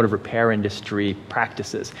automotive repair industry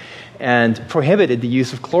practices and prohibited the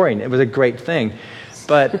use of chlorine. It was a great thing.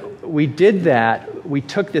 But we did that. We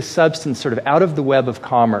took this substance sort of out of the web of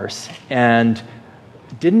commerce and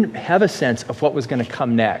didn't have a sense of what was going to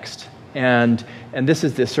come next. And this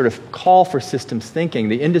is this sort of call for systems thinking.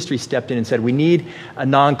 The industry stepped in and said, we need a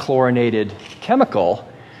non-chlorinated chemical.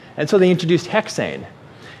 And so they introduced hexane.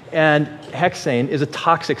 And hexane is a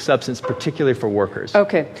toxic substance, particularly for workers.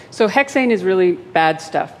 Okay, so hexane is really bad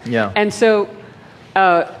stuff. Yeah. And so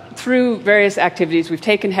through various activities, we've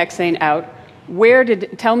taken hexane out.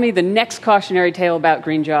 Tell me the next cautionary tale about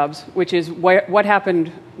green jobs, which is what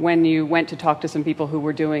happened when you went to talk to some people who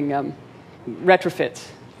were doing retrofits.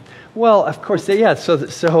 Well, of course, yeah. So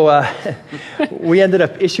we ended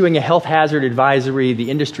up issuing a health hazard advisory. The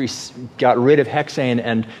industry got rid of hexane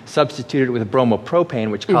and substituted it with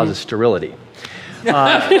bromopropane, which causes sterility. So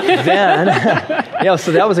that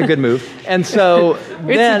was a good move. And so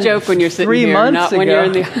then, it's a joke when you're sitting 3 here, months not ago, when you're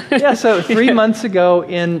in the. So 3 months ago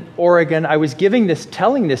in Oregon, I was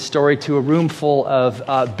telling this story to a room full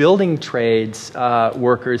of building trades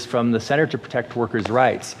workers from the Center to Protect Workers'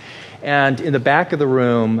 Rights. And in the back of the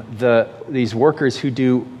room, these workers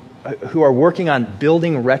who are working on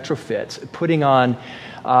building retrofits, putting on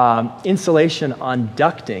insulation on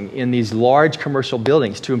ducting in these large commercial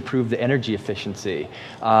buildings to improve the energy efficiency,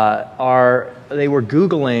 they were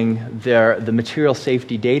Googling the material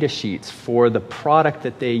safety data sheets for the product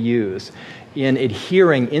that they use in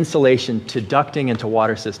adhering insulation to ducting and to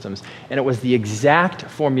water systems. And it was the exact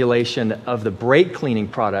formulation of the brake cleaning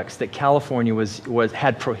products that California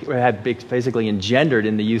had basically engendered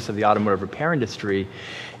in the use of the automotive repair industry,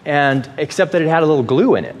 and except that it had a little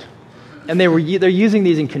glue in it. And they're using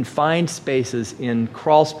these in confined spaces, in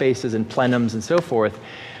crawl spaces and plenums and so forth.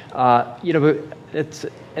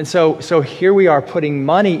 So here we are putting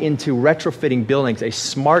money into retrofitting buildings, a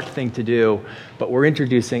smart thing to do, but we're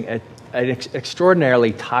introducing an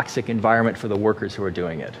extraordinarily toxic environment for the workers who are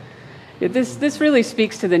doing it. This really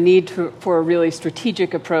speaks to the need for a really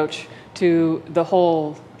strategic approach to the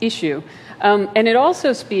whole issue. And it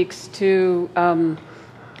also speaks to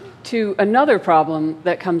another problem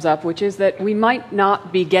that comes up, which is that we might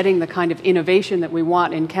not be getting the kind of innovation that we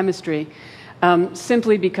want in chemistry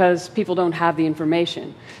simply because people don't have the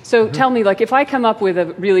information. So tell me, like, if I come up with a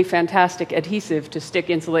really fantastic adhesive to stick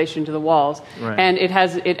insulation to the walls, and it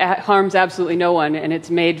harms absolutely no one, and it's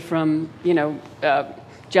made from,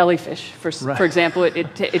 jellyfish, for example,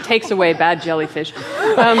 it takes away bad jellyfish.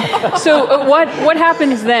 So what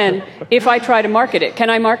happens then if I try to market it?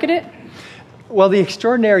 Can I market it? Well, the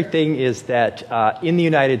extraordinary thing is that in the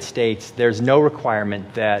United States, there's no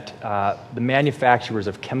requirement that the manufacturers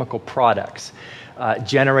of chemical products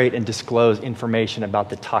generate and disclose information about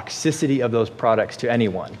the toxicity of those products to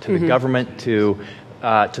anyone, to the government, to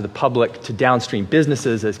the public, to downstream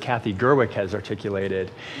businesses, as Kathy Gerwig has articulated.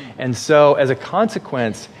 And so, as a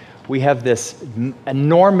consequence, we have this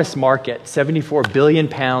enormous market, 74 billion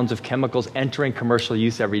pounds of chemicals entering commercial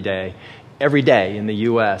use every day in the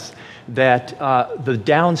U.S., that the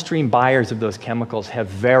downstream buyers of those chemicals have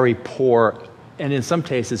very poor, and in some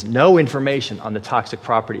cases, no information on the toxic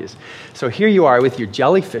properties. So here you are with your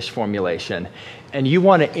jellyfish formulation, and you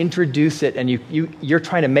want to introduce it, and you're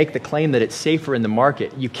trying to make the claim that it's safer in the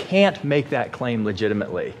market. You can't make that claim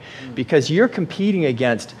legitimately, because you're competing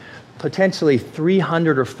against potentially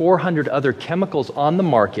 300 or 400 other chemicals on the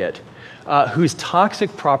market whose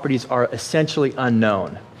toxic properties are essentially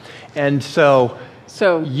unknown. And so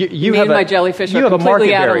you have my jellyfish are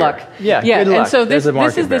completely out of luck. Yeah. Good luck. And so this is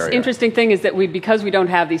this barrier. Interesting thing is that because we don't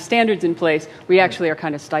have these standards in place, we actually are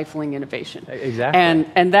kind of stifling innovation. Exactly.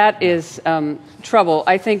 And that is trouble.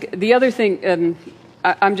 I think the other thing,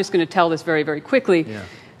 I'm just going to tell this very, very quickly. Yeah.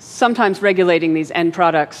 Sometimes regulating these end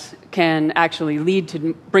products can actually lead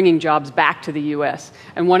to bringing jobs back to the U.S.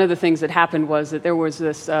 And one of the things that happened was that there was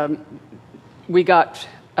this, we got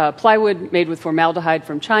plywood made with formaldehyde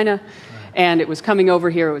from China, and it was coming over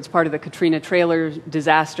here. It was part of the Katrina trailer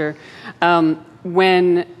disaster.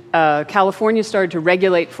 When California started to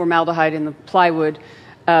regulate formaldehyde in the plywood,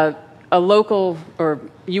 a local or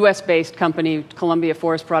U.S.-based company, Columbia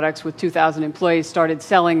Forest Products, with 2,000 employees, started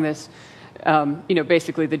selling this,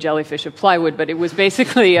 basically the jellyfish of plywood, but it was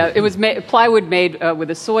basically, plywood made with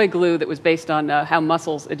a soy glue that was based on how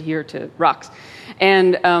mussels adhere to rocks.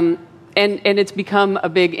 And it's become a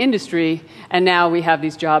big industry, and now we have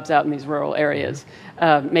these jobs out in these rural areas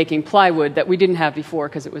making plywood that we didn't have before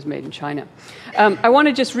because it was made in China. I want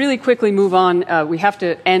to just really quickly move on. We have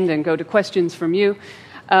to end and go to questions from you.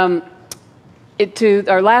 Our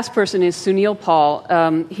last person is Sunil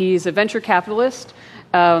Paul. He's a venture capitalist.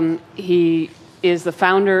 He is the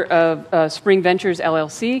founder of Spring Ventures,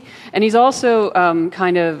 LLC, and he's also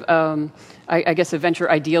I guess a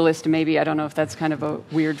venture idealist, maybe. I don't know if that's kind of a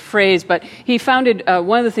weird phrase, but he founded,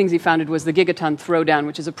 one of the things he founded was the Gigaton Throwdown,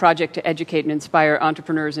 which is a project to educate and inspire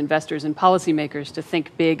entrepreneurs, investors, and policymakers to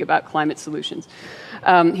think big about climate solutions.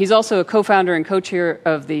 He's also a co-founder and co-chair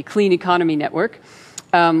of the Clean Economy Network,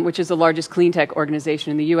 which is the largest clean tech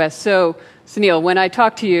organization in the U.S. So, Sunil, when I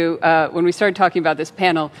talked to you, when we started talking about this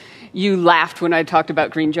panel, you laughed when I talked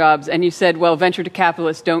about green jobs, and you said, well, venture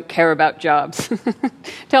capitalists don't care about jobs.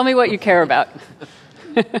 Tell me what you care about.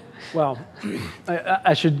 Well,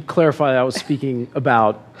 I should clarify I was speaking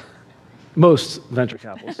about most venture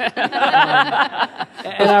capitalists. And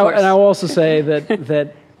I will also say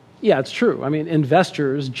that, yeah, it's true. I mean,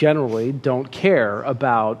 investors generally don't care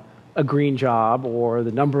about a green job or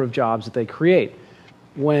the number of jobs that they create.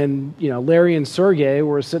 When Larry and Sergey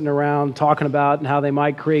were sitting around talking about how they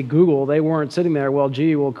might create Google, they weren't sitting there, well,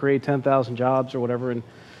 gee, we'll create 10,000 jobs or whatever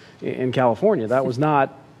in California. That was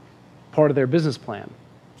not part of their business plan.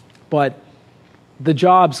 But the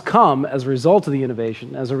jobs come as a result of the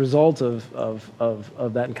innovation, as a result of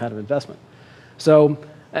that kind of investment. So,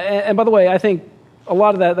 and by the way, I think a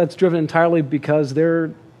lot of that's driven entirely because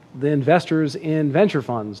the investors in venture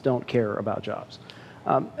funds don't care about jobs.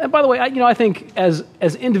 And by the way, I think as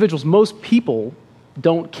individuals, most people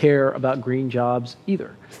don't care about green jobs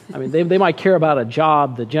either. I mean, they might care about a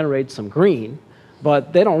job that generates some green,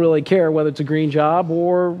 but they don't really care whether it's a green job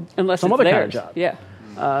or some other kind of job. Yeah.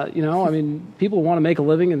 I mean, people want to make a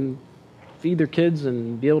living and feed their kids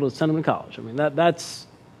and be able to send them to college. I mean,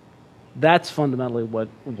 that's fundamentally what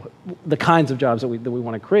the kinds of jobs that we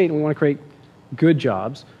want to create, and we want to create good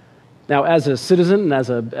jobs. Now, as a citizen and as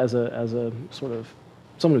a sort of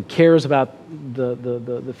someone who cares about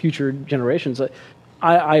the future generations,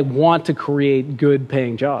 I want to create good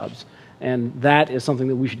paying jobs. And that is something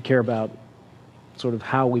that we should care about, sort of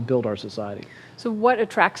how we build our society. So what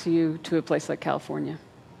attracts you to a place like California?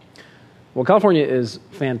 Well, California is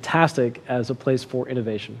fantastic as a place for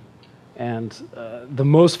innovation. And the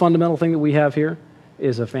most fundamental thing that we have here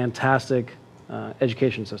is a fantastic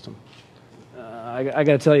education system. I got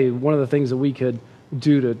to tell you, one of the things that we could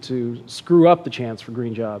do to screw up the chance for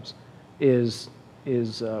green jobs is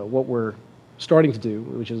what we're starting to do,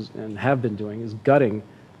 which is, and have been doing, is gutting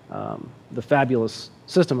the fabulous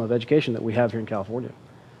system of education that we have here in California,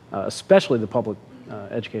 especially the public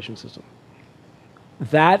education system.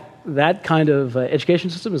 That kind of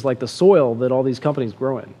education system is like the soil that all these companies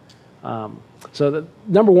grow in. So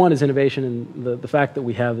number one is innovation and the fact that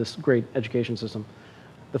we have this great education system.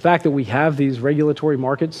 The fact that we have these regulatory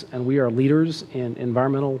markets and we are leaders in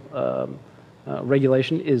environmental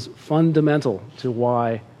regulation is fundamental to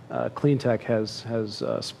why clean tech has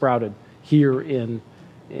sprouted here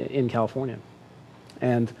in California.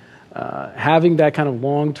 And having that kind of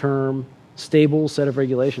long-term, stable set of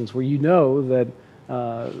regulations where you know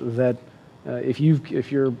that if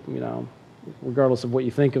you're, regardless of what you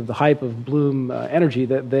think of the hype of Bloom Energy,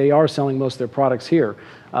 that they are selling most of their products here.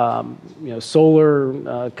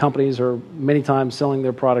 Solar companies are many times selling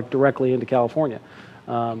their product directly into California.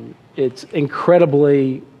 It's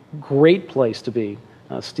incredibly great place to be.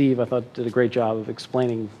 Steve, I thought, did a great job of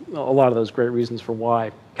explaining a lot of those great reasons for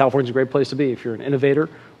why California's a great place to be if you're an innovator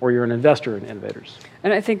or you're an investor in innovators.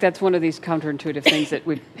 And I think that's one of these counterintuitive things that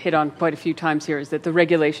we've hit on quite a few times here, is that the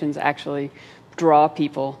regulations actually draw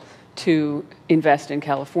people to invest in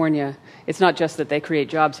California. It's not just that they create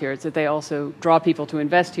jobs here, it's that they also draw people to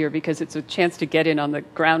invest here because it's a chance to get in on the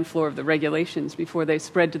ground floor of the regulations before they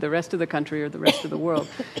spread to the rest of the country or the rest of the world.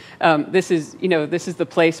 This is the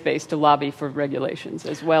play space to lobby for regulations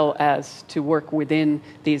as well as to work within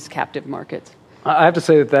these captive markets. I have to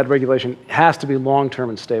say that regulation has to be long-term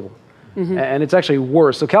and stable. Mm-hmm. And it's actually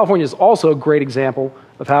worse. So California is also a great example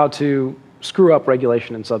of how to screw up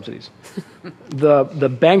regulation and subsidies.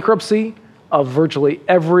 The bankruptcy of virtually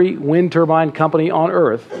every wind turbine company on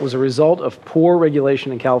Earth was a result of poor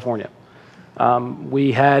regulation in California.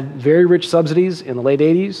 We had very rich subsidies in the late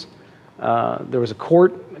 80s. There was a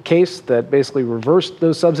court case that basically reversed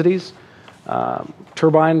those subsidies.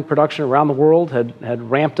 Turbine production around the world had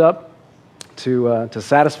ramped up to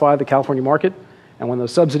satisfy the California market. And when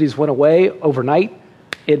those subsidies went away overnight,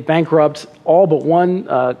 it bankrupted all but one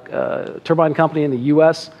turbine company in the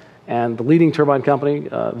U.S., and the leading turbine company,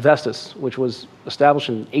 Vestas, which was established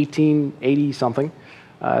in 1880-something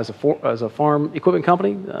as a farm equipment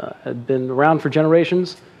company, had been around for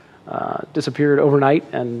generations, disappeared overnight,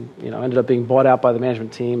 and ended up being bought out by the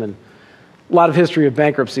management team. And a lot of history of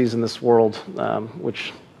bankruptcies in this world,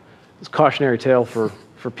 which is a cautionary tale for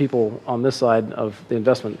people on this side of the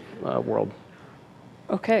investment world.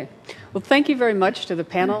 Okay. Well, thank you very much to the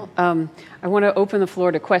panel. I want to open the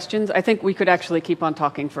floor to questions. I think we could actually keep on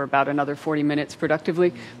talking for about another 40 minutes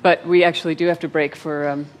productively, but we actually do have to break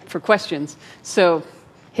for questions. So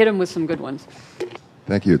hit them with some good ones.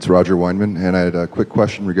 Thank you. It's Roger Weinman, and I had a quick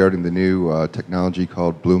question regarding the new technology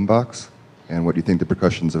called Bloombox, and what do you think the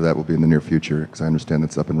repercussions of that will be in the near future? Because I understand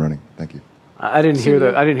that's up and running. Thank you. I didn't hear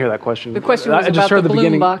that question. The question was I just about heard the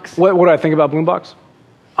Bloombox. Bloombox. What do I think about Bloombox?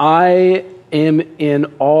 I am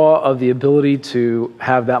in awe of the ability to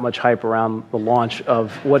have that much hype around the launch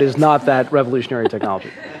of what is not that revolutionary technology.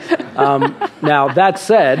 Now, that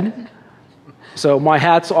said, so my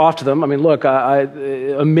hat's off to them. I mean, look,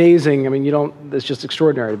 amazing. I mean, it's just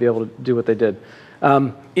extraordinary to be able to do what they did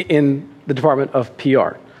in the Department of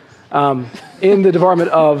PR. In the Department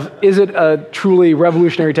of, is it a truly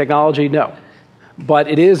revolutionary technology? No. But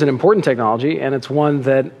it is an important technology, and it's one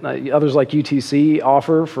that others like UTC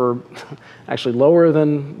offer for actually lower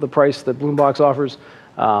than the price that Bloombox offers.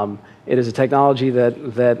 It is a technology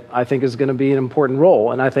that I think is going to be an important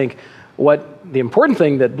role. And I think the important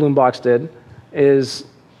thing that Bloombox did is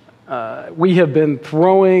we have been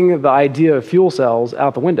throwing the idea of fuel cells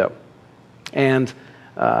out the window. And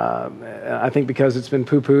I think because it's been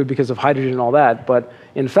poo-pooed because of hydrogen and all that. But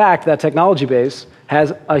in fact, that technology base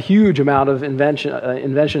has a huge amount of invention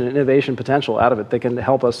and innovation potential out of it that can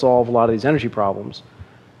help us solve a lot of these energy problems.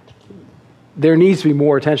 There needs to be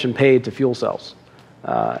more attention paid to fuel cells.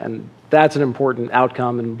 And that's an important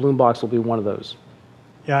outcome, and Bloombox will be one of those.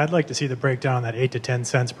 Yeah, I'd like to see the breakdown on that 8 to 10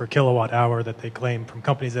 cents per kilowatt hour that they claim from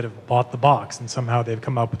companies that have bought the box, and somehow they've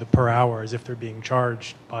come up with it per hour as if they're being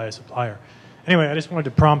charged by a supplier. Anyway, I just wanted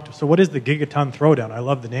to prompt, so what is the Gigaton Throwdown? I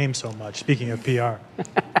love the name so much, speaking of PR.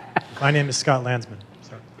 My name is Scott Landsman.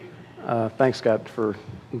 Thanks, Scott, for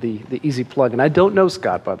the easy plug. And I don't know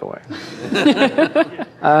Scott, by the way.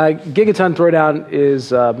 Gigaton Throwdown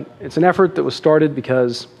is it's an effort that was started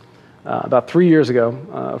because about 3 years ago,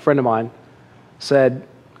 a friend of mine said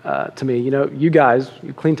to me, you guys,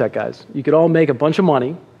 you clean tech guys, you could all make a bunch of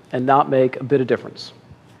money and not make a bit of difference.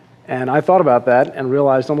 And I thought about that and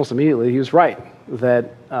realized almost immediately he was right,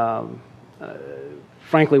 that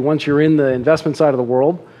frankly, once you're in the investment side of the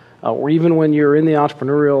world, or even when you're in the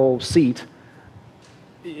entrepreneurial seat,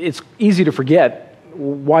 it's easy to forget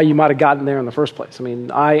why you might have gotten there in the first place. I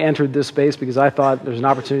mean, I entered this space because I thought there's an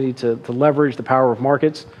opportunity to leverage the power of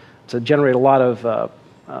markets to generate a lot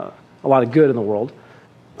of good in the world.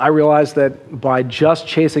 I realized that by just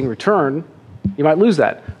chasing return, you might lose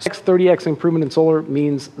that. 30x improvement in solar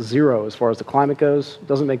means zero as far as the climate goes. It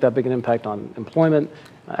doesn't make that big an impact on employment,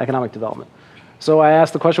 economic development. So I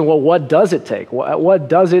asked the question, well, what does it take? What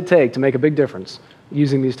does it take to make a big difference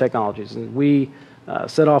using these technologies? And we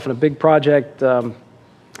set off in a big project,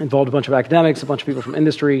 involved a bunch of academics, a bunch of people from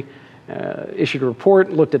industry, issued a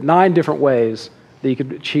report, looked at 9 different ways that you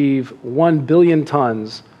could achieve 1 billion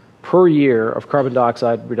tons per year of carbon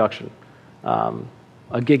dioxide reduction, a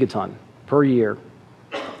gigaton per year,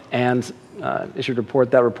 and issued a report.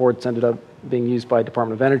 That report's ended up being used by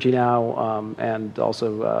Department of Energy now, and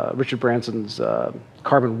also Richard Branson's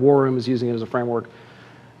Carbon War Room is using it as a framework.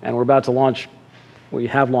 And we're about to launch, we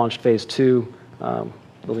have launched phase 2. There'll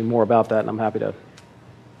be more about that, and I'm happy to,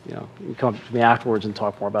 you can come up to me afterwards and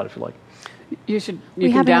talk more about it if you like. You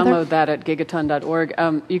can download that at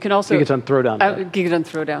gigaton.org. You can also Gigaton Throwdown. Gigaton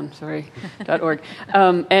Throwdown, sorry, .org.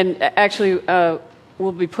 And actually,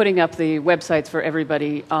 we'll be putting up the websites for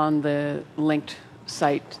everybody on the linked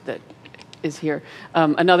site that is here.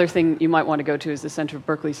 Another thing you might want to go to is the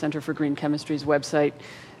Berkeley Center for Green Chemistry's website.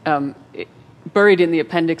 Buried in the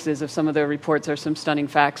appendixes of some of their reports are some stunning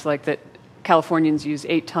facts, like that Californians use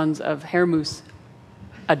 8 tons of hair mousse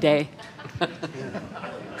a day.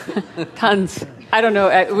 Tons. I don't know.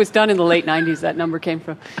 It was done in the late 90s, that number came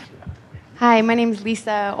from. Hi, my name is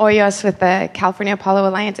Lisa Hoyos with the California Apollo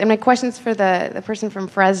Alliance, and my question's for the person from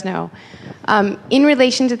Fresno. In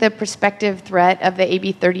relation to the prospective threat of the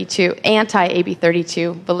anti-AB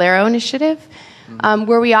 32 Valero initiative,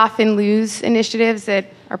 where we often lose initiatives that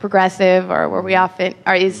are progressive, or where we often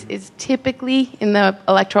is typically in the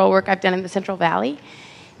electoral work I've done in the Central Valley.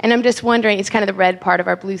 And I'm just wondering, it's kind of the red part of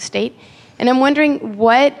our blue state, and I'm wondering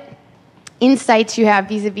what insights you have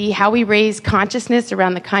vis-a-vis how we raise consciousness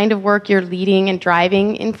around the kind of work you're leading and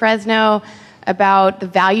driving in Fresno about the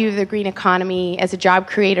value of the green economy as a job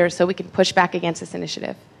creator so we can push back against this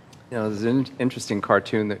initiative. There's an interesting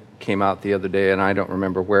cartoon that came out the other day, and I don't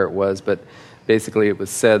remember where it was, but basically it was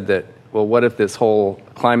said that, well, what if this whole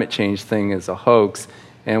climate change thing is a hoax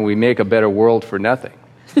and we make a better world for nothing?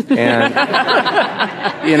 And,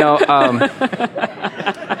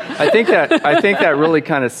 I think that really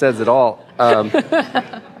kind of says it all.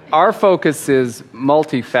 Our focus is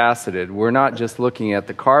multifaceted. We're not just looking at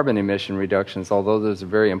the carbon emission reductions, although those are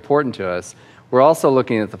very important to us. We're also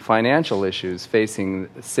looking at the financial issues facing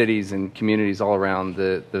cities and communities all around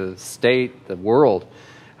the state, the world.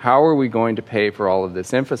 How are we going to pay for all of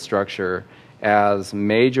this infrastructure as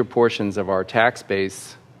major portions of our tax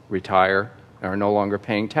base retire, are no longer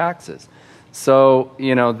paying taxes? So,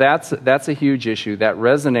 that's a huge issue that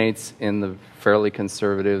resonates in the fairly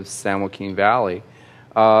conservative San Joaquin Valley.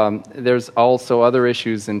 There's also other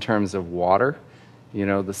issues in terms of water.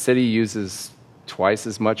 The city uses twice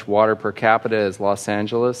as much water per capita as Los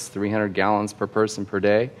Angeles, 300 gallons per person per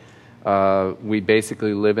day. We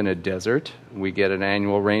basically live in a desert. We get an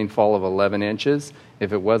annual rainfall of 11 inches.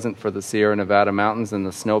 If it wasn't for the Sierra Nevada mountains and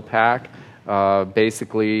the snowpack,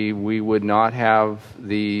 basically we would not have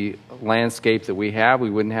the landscape that we have. We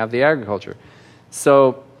wouldn't have the agriculture.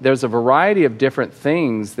 So there's a variety of different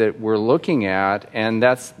things that we're looking at, and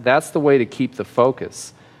that's the way to keep the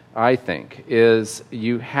focus, I think, is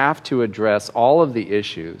you have to address all of the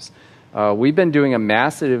issues. We've been doing a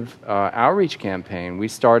massive outreach campaign. We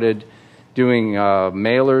started doing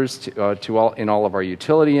mailers in all of our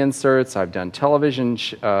utility inserts. I've done television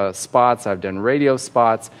spots. I've done radio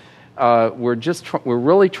spots. We're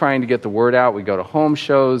really trying to get the word out. We go to home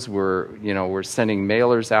shows. We're sending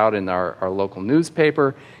mailers out in our local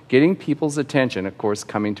newspaper, getting people's attention. Of course,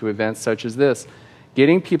 coming to events such as this,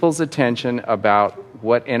 getting people's attention about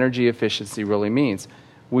what energy efficiency really means.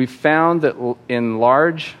 We found that in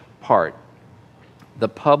large part, the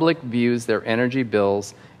public views their energy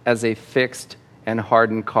bills as a fixed and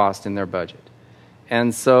hardened cost in their budget.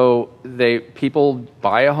 And so people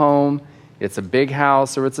buy a home, it's a big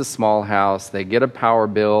house or it's a small house, they get a power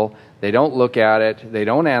bill, they don't look at it, they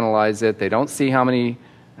don't analyze it, they don't see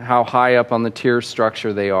how high up on the tier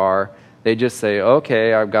structure they are. They just say,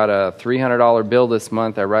 okay, I've got a $300 bill this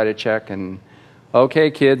month, I write a check, and okay,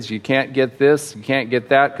 kids, you can't get this, you can't get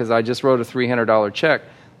that because I just wrote a $300 check.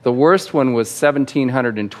 The worst one was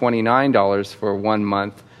 $1,729 for 1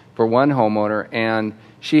 month for one homeowner, and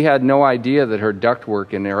she had no idea that her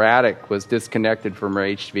ductwork in her attic was disconnected from her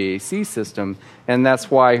HVAC system, and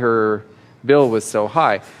that's why her bill was so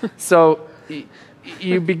high. So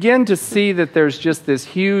you begin to see that there's just this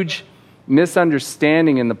huge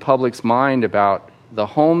misunderstanding in the public's mind about the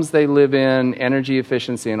homes they live in, energy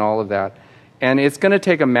efficiency, and all of that. And it's going to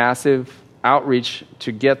take a massive outreach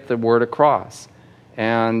to get the word across.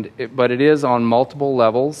 But it is on multiple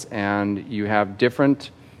levels, and you have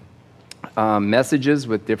different messages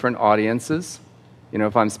with different audiences. You know,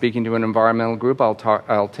 if I'm speaking to an environmental group,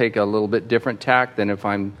 I'll take a little bit different tack than if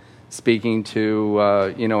I'm speaking to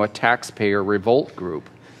a taxpayer revolt group.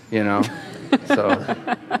 You know, so.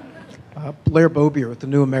 Blair Bobier with the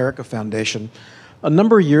New America Foundation. A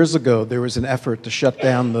number of years ago, there was an effort to shut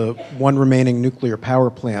down the one remaining nuclear power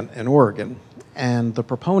plant in Oregon. And the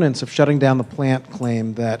proponents of shutting down the plant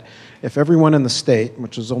claimed that if everyone in the state,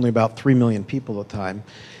 which was only about 3 million people at the time,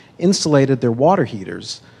 insulated their water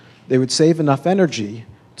heaters, they would save enough energy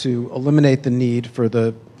to eliminate the need for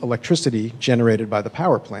the electricity generated by the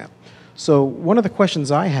power plant. So one of the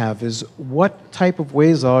questions I have is, what type of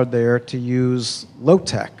ways are there to use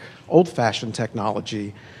low-tech, old-fashioned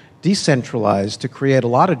technology, decentralized, to create a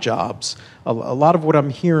lot of jobs? A lot of what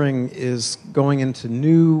I'm hearing is going into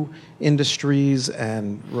new industries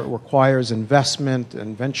and requires investment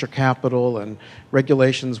and venture capital and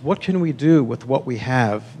regulations. What can we do with what we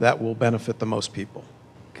have that will benefit the most people?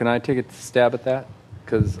 Can I take a stab at that?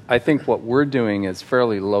 Because I think what we're doing is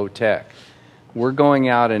fairly low-tech. We're going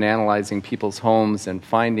out and analyzing people's homes and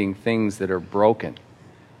finding things that are broken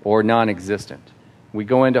or non-existent. We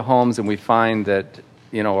go into homes and we find that,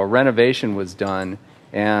 you know, a renovation was done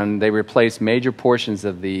and they replaced major portions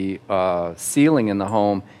of the ceiling in the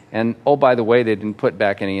home, and oh, by the way, they didn't put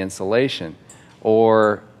back any insulation,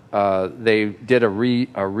 or they did a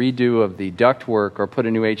redo of the ductwork or put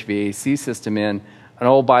a new HVAC system in, and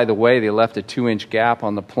oh, by the way, they left a 2-inch gap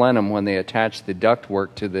on the plenum when they attached the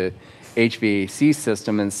ductwork to the HVAC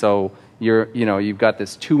system, and so you've got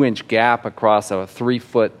this 2-inch gap across a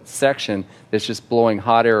 3-foot section that's just blowing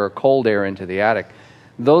hot air or cold air into the attic.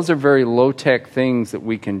 Those are very low-tech things that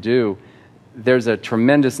we can do. There's a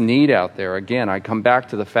tremendous need out there. Again, I come back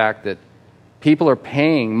to the fact that people are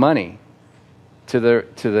paying money to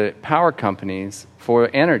the power companies for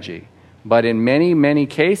energy, but in many, many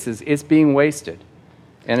cases, it's being wasted.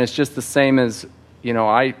 And it's just the same as,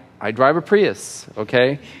 I drive a Prius,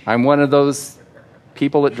 okay? I'm one of those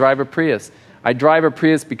people that drive a Prius. I drive a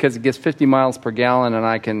Prius because it gets 50 miles per gallon and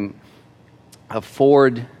I can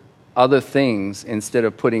afford other things instead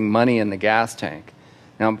of putting money in the gas tank.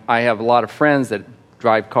 Now, I have a lot of friends that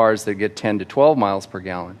drive cars that get 10 to 12 miles per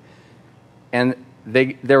gallon. And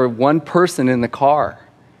they're one person in the car.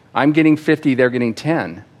 I'm getting 50, they're getting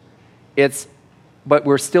 10. But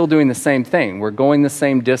we're still doing the same thing. We're going the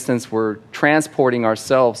same distance. We're transporting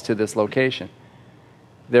ourselves to this location.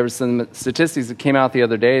 There were some statistics that came out the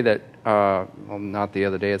other day that, not the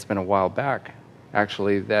other day, it's been a while back,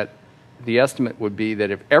 actually, that the estimate would be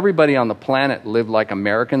that if everybody on the planet lived like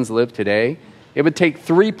Americans live today, it would take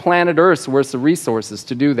 3 planet Earths worth of resources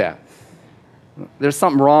to do that. There's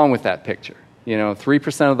something wrong with that picture.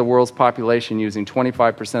 3% of the world's population using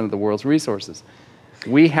 25% of the world's resources.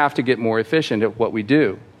 We have to get more efficient at what we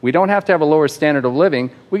do. We don't have to have a lower standard of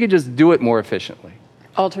living. We could just do it more efficiently.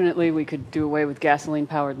 Alternately, we could do away with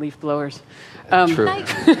gasoline-powered leaf blowers. True.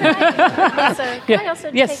 Can I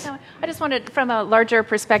also take that one? I just wanted, from a larger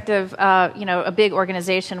perspective, a big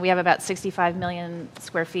organization, we have about 65 million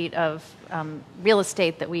square feet of real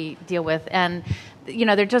estate that we deal with. And,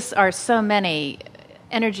 there just are so many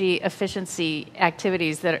energy efficiency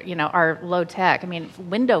activities that, are low-tech. I mean,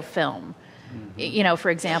 window film, for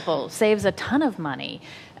example, saves a ton of money.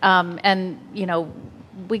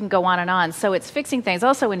 We can go on and on. So it's fixing things.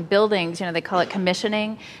 Also in buildings, they call it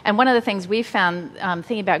commissioning. And one of the things we found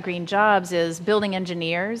thinking about green jobs is building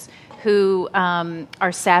engineers who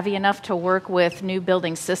are savvy enough to work with new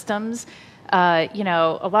building systems. A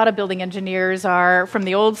lot of building engineers are from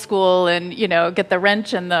the old school and, get the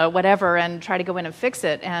wrench and the whatever and try to go in and fix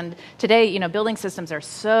it. And today, building systems are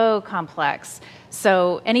so complex.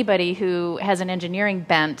 So anybody who has an engineering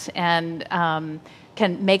bent and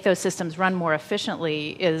can make those systems run more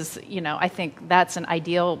efficiently is, I think that's an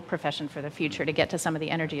ideal profession for the future to get to some of the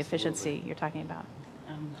energy efficiency you're talking about.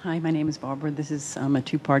 Hi, my name is Barbara. This is a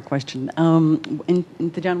 2-part question.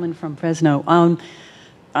 The gentleman from Fresno,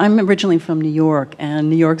 I'm originally from New York, and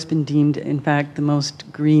New York's been deemed, in fact, the most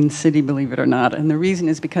green city, believe it or not. And the reason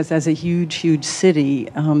is because as a huge, huge city,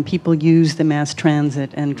 people use the mass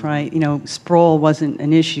transit and sprawl wasn't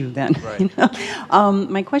an issue then. Right.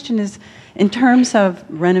 My question is, In terms of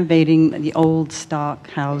renovating the old stock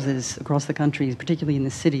houses across the country, particularly in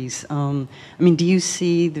the cities, do you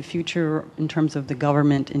see the future in terms of the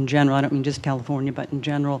government in general, I don't mean just California, but in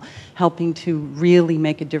general, helping to really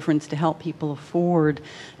make a difference to help people afford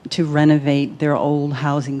to renovate their old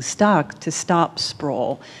housing stock, to stop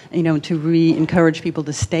sprawl, to encourage people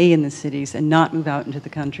to stay in the cities and not move out into the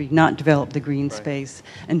country, not develop the green space,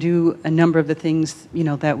 and do a number of the things,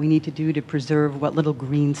 that we need to do to preserve what little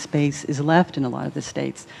green space is left in a lot of the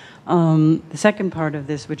states. The second part of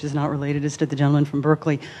this, which is not related, is to the gentleman from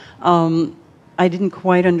Berkeley. I didn't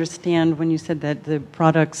quite understand when you said that the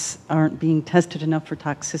products aren't being tested enough for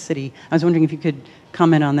toxicity. I was wondering if you could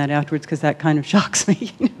comment on that afterwards, because that kind of shocks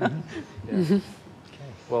me.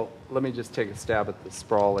 Well, let me just take a stab at the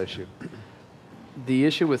sprawl issue. The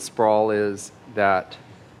issue with sprawl is that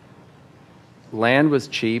land was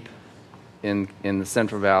cheap in the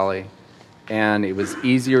Central Valley, and it was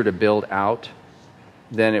easier to build out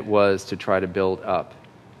than it was to try to build up.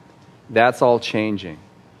 That's all changing.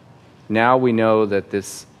 Now we know that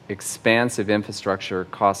this expansive infrastructure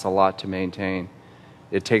costs a lot to maintain.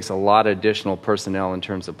 It takes a lot of additional personnel in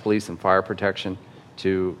terms of police and fire protection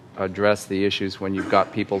to address the issues when you've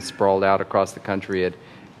got people sprawled out across the country at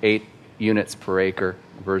 8 units per acre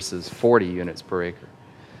versus 40 units per acre.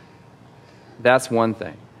 That's one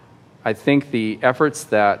thing. I think the efforts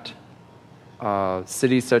that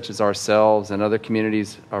cities such as ourselves and other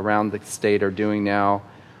communities around the state are doing now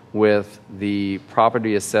with the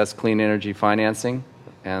property assessed clean energy financing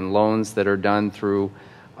and loans that are done through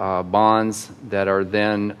bonds that are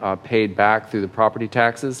then paid back through the property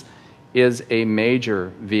taxes is a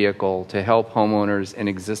major vehicle to help homeowners in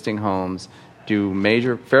existing homes do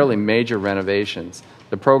fairly major renovations.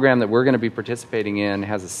 The program that we're going to be participating in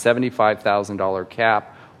has a $75,000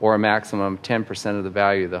 cap or a maximum 10% of the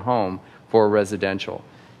value of the home for residential.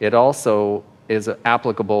 It also is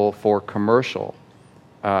applicable for commercial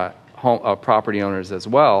property owners as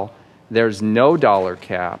well. There's no dollar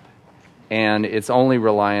cap, and it's only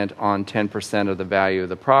reliant on 10% of the value of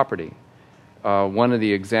the property. One of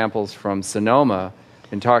the examples from Sonoma,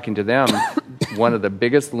 in talking to them, one of the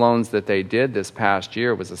biggest loans that they did this past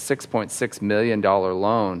year was a $6.6 million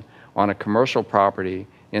loan on a commercial property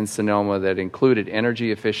in Sonoma that included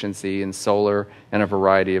energy efficiency and solar and a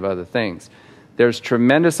variety of other things. There's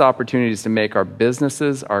tremendous opportunities to make our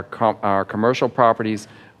businesses, our commercial properties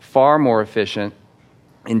far more efficient.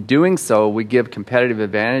 In doing so, we give competitive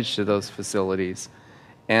advantage to those facilities,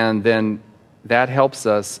 and then that helps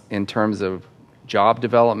us in terms of job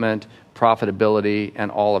development, profitability, and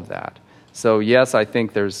all of that. So yes, I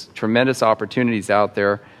think there's tremendous opportunities out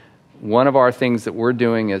there. One of our things that we're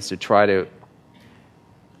doing is to try to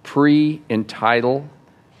pre-entitle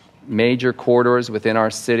major corridors within our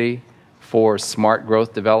city for smart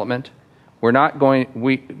growth development. We're not going,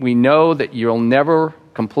 we know that you'll never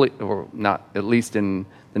complete, or not, at least in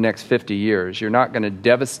the next 50 years, you're not going to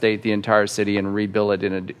devastate the entire city and rebuild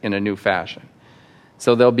it in a new fashion.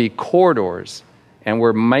 So there'll be corridors, and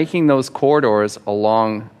we're making those corridors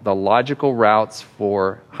along the logical routes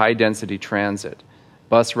for high-density transit,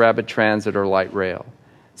 bus rapid transit or light rail.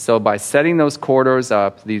 So by setting those corridors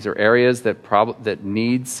up, these are areas that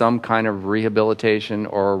need some kind of rehabilitation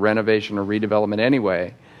or renovation or redevelopment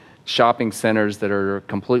anyway, shopping centers that are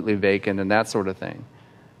completely vacant and that sort of thing,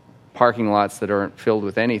 parking lots that aren't filled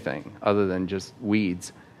with anything other than just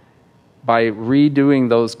weeds. By redoing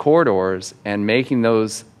those corridors and making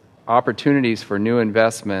those opportunities for new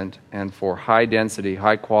investment and for high density,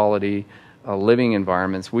 high quality living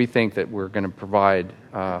environments, we think that we're going to provide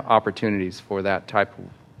opportunities for that type of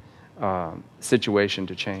situation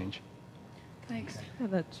to change. Thanks. Do you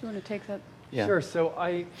want to take that? Yeah. Sure. So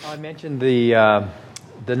I mentioned the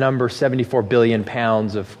number 74 billion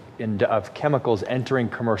pounds of chemicals entering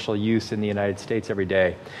commercial use in the United States every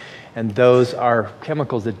day. And those are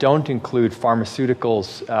chemicals that don't include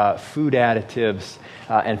pharmaceuticals, food additives,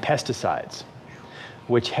 and pesticides,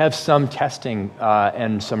 which have some testing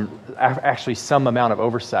and actually some amount of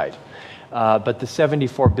oversight. But the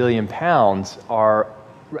 74 billion pounds are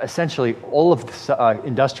essentially all of the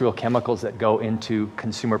industrial chemicals that go into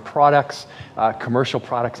consumer products, commercial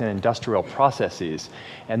products, and industrial processes.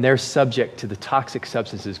 And they're subject to the Toxic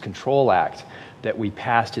Substances Control Act that we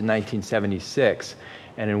passed in 1976,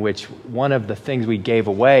 and in which one of the things we gave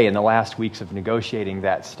away in the last weeks of negotiating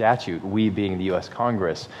that statute, we being the U.S.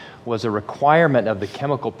 Congress, was a requirement of the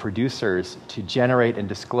chemical producers to generate and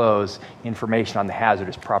disclose information on the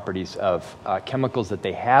hazardous properties of chemicals that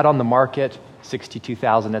they had on the market,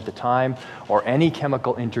 62,000 at the time, or any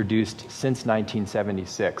chemical introduced since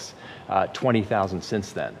 1976, 20,000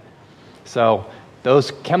 since then. So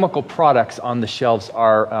those chemical products on the shelves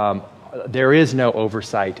are, there is no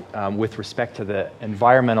oversight with respect to the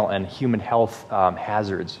environmental and human health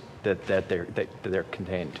hazards that they're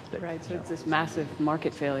contained. Right, so it's this massive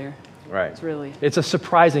market failure. Right. It's a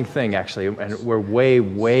surprising thing, actually, and we're way,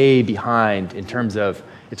 way behind in terms of,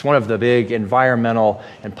 it's one of the big environmental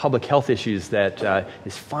and public health issues that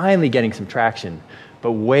is finally getting some traction,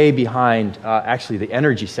 but way behind actually the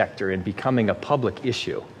energy sector in becoming a public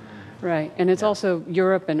issue. Right, and it's also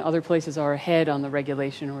Europe and other places are ahead on the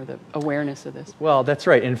regulation or the awareness of this. Well, that's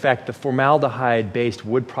right. In fact, the formaldehyde-based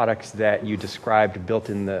wood products that you described built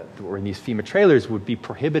in these FEMA trailers would be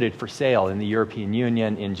prohibited for sale in the European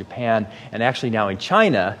Union, in Japan, and actually now in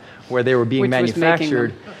China, where they were being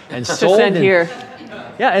manufactured and sold here.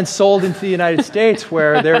 Yeah, and sold into the United States,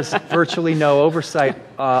 where there's virtually no oversight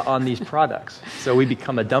on these products. So we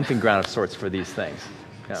become a dumping ground of sorts for these things.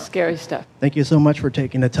 Yeah. Scary stuff. Thank you so much for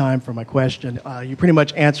taking the time for my question. You pretty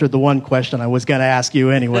much answered the one question I was going to ask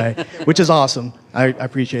you anyway, which is awesome. I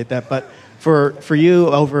appreciate that. But for you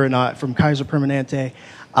over from Kaiser Permanente,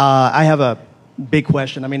 I have a big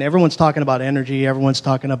question. I mean, everyone's talking about energy. Everyone's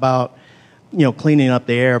talking about, cleaning up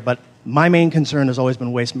the air. But my main concern has always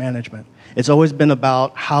been waste management. It's always been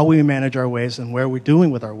about how we manage our waste and where we're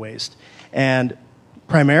doing with our waste. And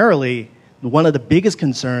primarily, one of the biggest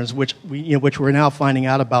concerns, which we're now finding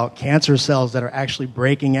out about, cancer cells that are actually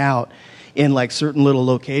breaking out in like certain little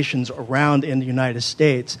locations around in the United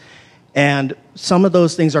States. And some of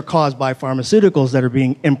those things are caused by pharmaceuticals that are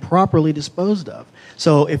being improperly disposed of.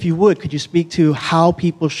 So if you would, could you speak to how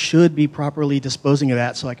people should be properly disposing of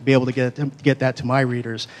that so I can be able to get that to my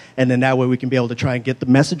readers? And then that way we can be able to try and get the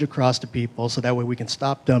message across to people so that way we can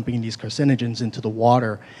stop dumping these carcinogens into the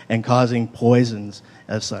water and causing poisons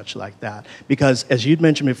as such like that. Because as you'd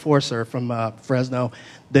mentioned before, sir, from Fresno,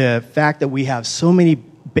 the fact that we have so many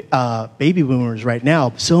baby boomers right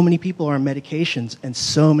now, so many people are on medications and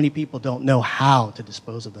so many people don't know how to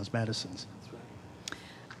dispose of those medicines.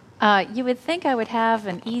 You would think I would have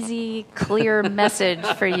an easy, clear message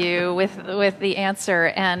for you with the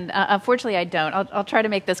answer, and unfortunately I don't. I'll try to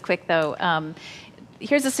make this quick, though.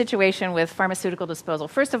 Here's the situation with pharmaceutical disposal.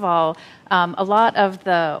 First of all, a lot of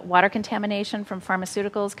the water contamination from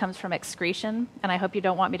pharmaceuticals comes from excretion, and I hope you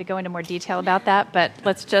don't want me to go into more detail about that, but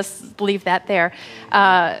let's just leave that there.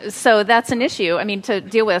 So that's an issue, to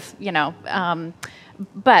deal with,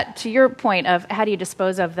 but to your point of how do you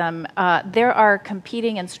dispose of them, there are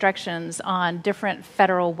competing instructions on different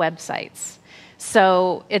federal websites.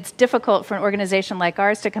 So it's difficult for an organization like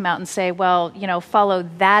ours to come out and say, well, follow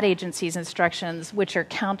that agency's instructions, which are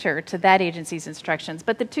counter to that agency's instructions.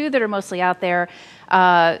 But the two that are mostly out there,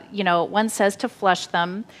 one says to flush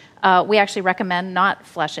them. We actually recommend not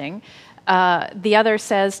flushing. The other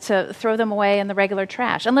says to throw them away in the regular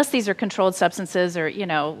trash, unless these are controlled substances or,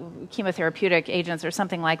 chemotherapeutic agents or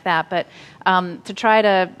something like that. But to try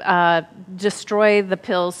to destroy the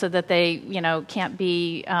pills so that they, can't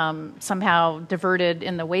be somehow diverted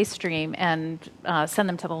in the waste stream and send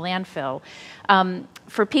them to the landfill.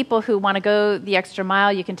 For people who want to go the extra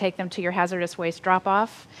mile, you can take them to your hazardous waste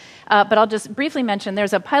drop-off. But I'll just briefly mention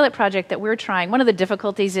there's a pilot project that we're trying. One of the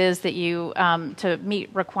difficulties is that to meet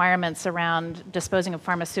requirements around disposing of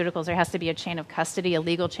pharmaceuticals, there has to be a chain of custody, a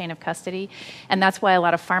legal chain of custody. And that's why a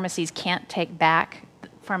lot of pharmacies can't take back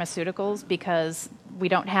pharmaceuticals because we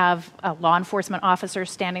don't have a law enforcement officer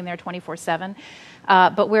standing there 24/7.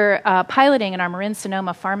 But we're piloting in our Marin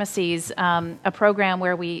Sonoma pharmacies a program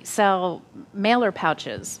where we sell mailer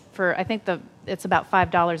pouches for, I think it's about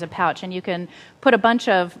 $5 a pouch, and you can put a bunch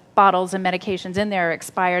of bottles and medications in there,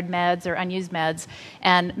 expired meds or unused meds,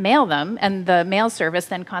 and mail them, and the mail service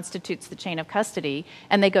then constitutes the chain of custody,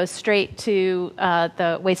 and they go straight to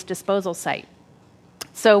the waste disposal site.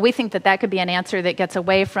 So we think that could be an answer that gets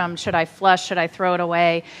away from should I flush, should I throw it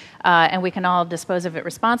away, and we can all dispose of it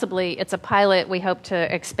responsibly. It's a pilot. We hope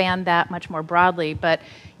to expand that much more broadly, but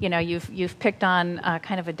you've picked on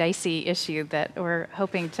kind of a dicey issue that we're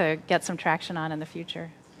hoping to get some traction on in the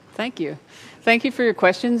future. Thank you. Thank you for your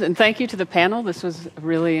questions, and thank you to the panel. This was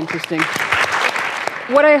really interesting.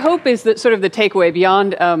 What I hope is that sort of the takeaway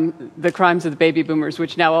beyond the crimes of the baby boomers,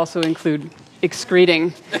 which now also include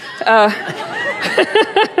excreting,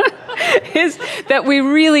 is that we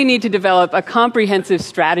really need to develop a comprehensive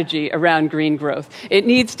strategy around green growth. It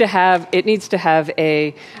needs to have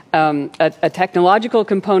a technological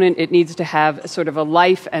component. It needs to have sort of a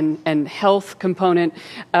life and health component.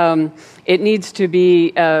 It needs to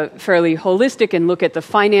be fairly holistic and look at the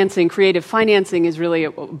financing. Creative financing is really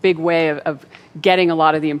a big way of getting a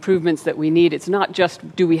lot of the improvements that we need. It's not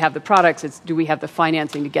just do we have the products, it's do we have the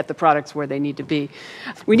financing to get the products where they need to be.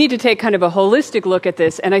 We need to take kind of a holistic look at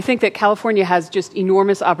this, and I think that California has just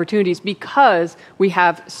enormous opportunities because we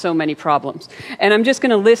have so many problems. And I'm just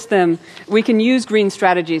going to list them. We can use green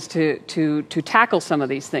strategies to tackle some of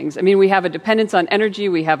these things. I mean, we have a dependence on energy,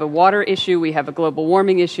 we have a water issue, we have a global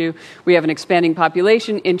warming issue, we have an expanding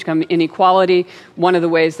population, income inequality. One of the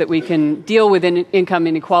ways that we can deal with income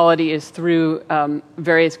inequality is through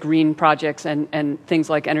various green projects and things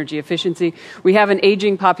like energy efficiency. We have an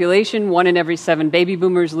aging population. 1 in every 7 baby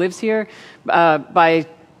boomers lives here. By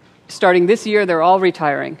starting this year, they're all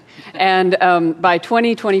retiring. And by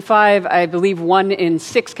 2025, I believe 1 in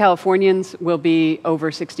 6 Californians will be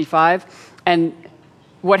over 65. And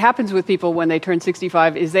what happens with people when they turn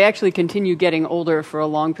 65 is they actually continue getting older for a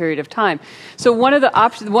long period of time. So one of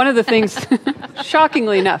the things,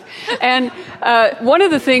 shockingly enough, and one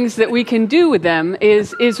of the things that we can do with them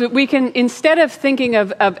is that we can, instead of thinking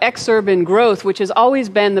of exurban growth, which has always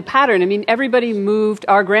been the pattern, I mean, everybody moved,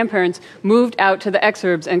 our grandparents moved out to the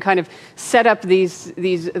exurbs and kind of set up these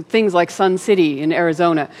things like Sun City in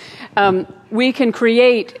Arizona. We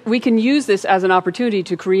can use this as an opportunity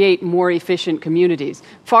to create more efficient communities,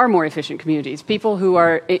 far more efficient communities. People who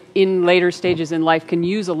are in later stages in life can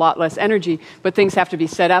use a lot less energy, but things have to be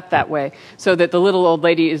set up that way so that the little old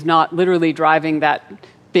lady is not literally driving that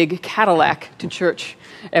big Cadillac to church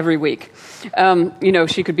every week.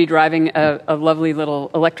 She could be driving a lovely little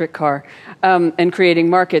electric car and creating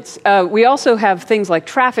markets. We also have things like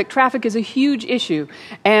traffic. Traffic is a huge issue,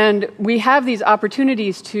 and we have these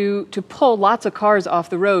opportunities to pull lots of cars off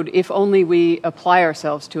the road if only we apply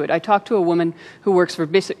ourselves to it. I talked to a woman who works for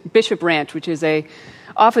Bishop Ranch, which is a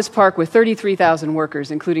office park with 33,000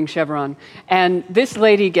 workers, including Chevron, and this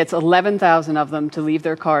lady gets 11,000 of them to leave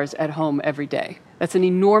their cars at home every day. That's an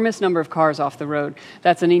enormous number of cars off the road.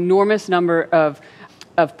 That's an enormous number of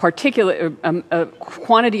particulate, a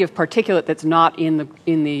quantity of particulate that's not in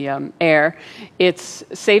the air. It's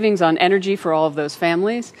savings on energy for all of those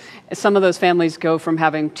families. Some of those families go from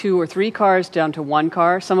having 2 or 3 cars down to 1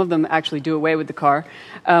 car. Some of them actually do away with the car.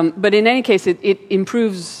 But in any case, it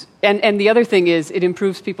improves. And the other thing is, it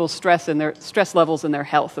improves people's stress and their stress levels and their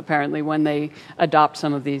health, apparently, when they adopt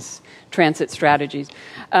some of these transit strategies.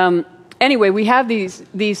 Anyway, we have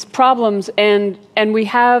these problems, and we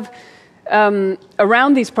have,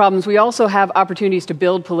 around these problems, we also have opportunities to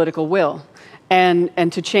build political will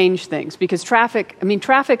and to change things. Because traffic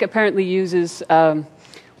apparently uses,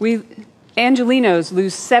 Angelenos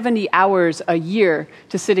lose 70 hours a year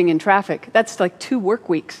to sitting in traffic. That's like 2 work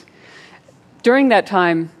weeks. During that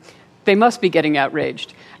time, they must be getting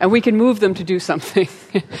outraged, and we can move them to do something.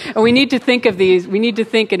 And we need to think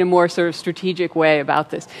in a more sort of strategic way about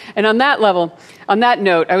this. And on that level, on that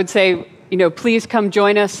note, I would say, please come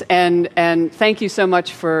join us, and thank you so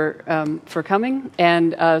much for coming.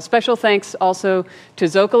 And special thanks also to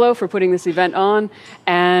Zócalo for putting this event on,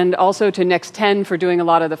 and also to Next 10 for doing a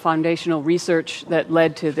lot of the foundational research that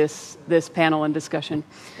led to this panel and discussion.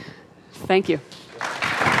 Thank you.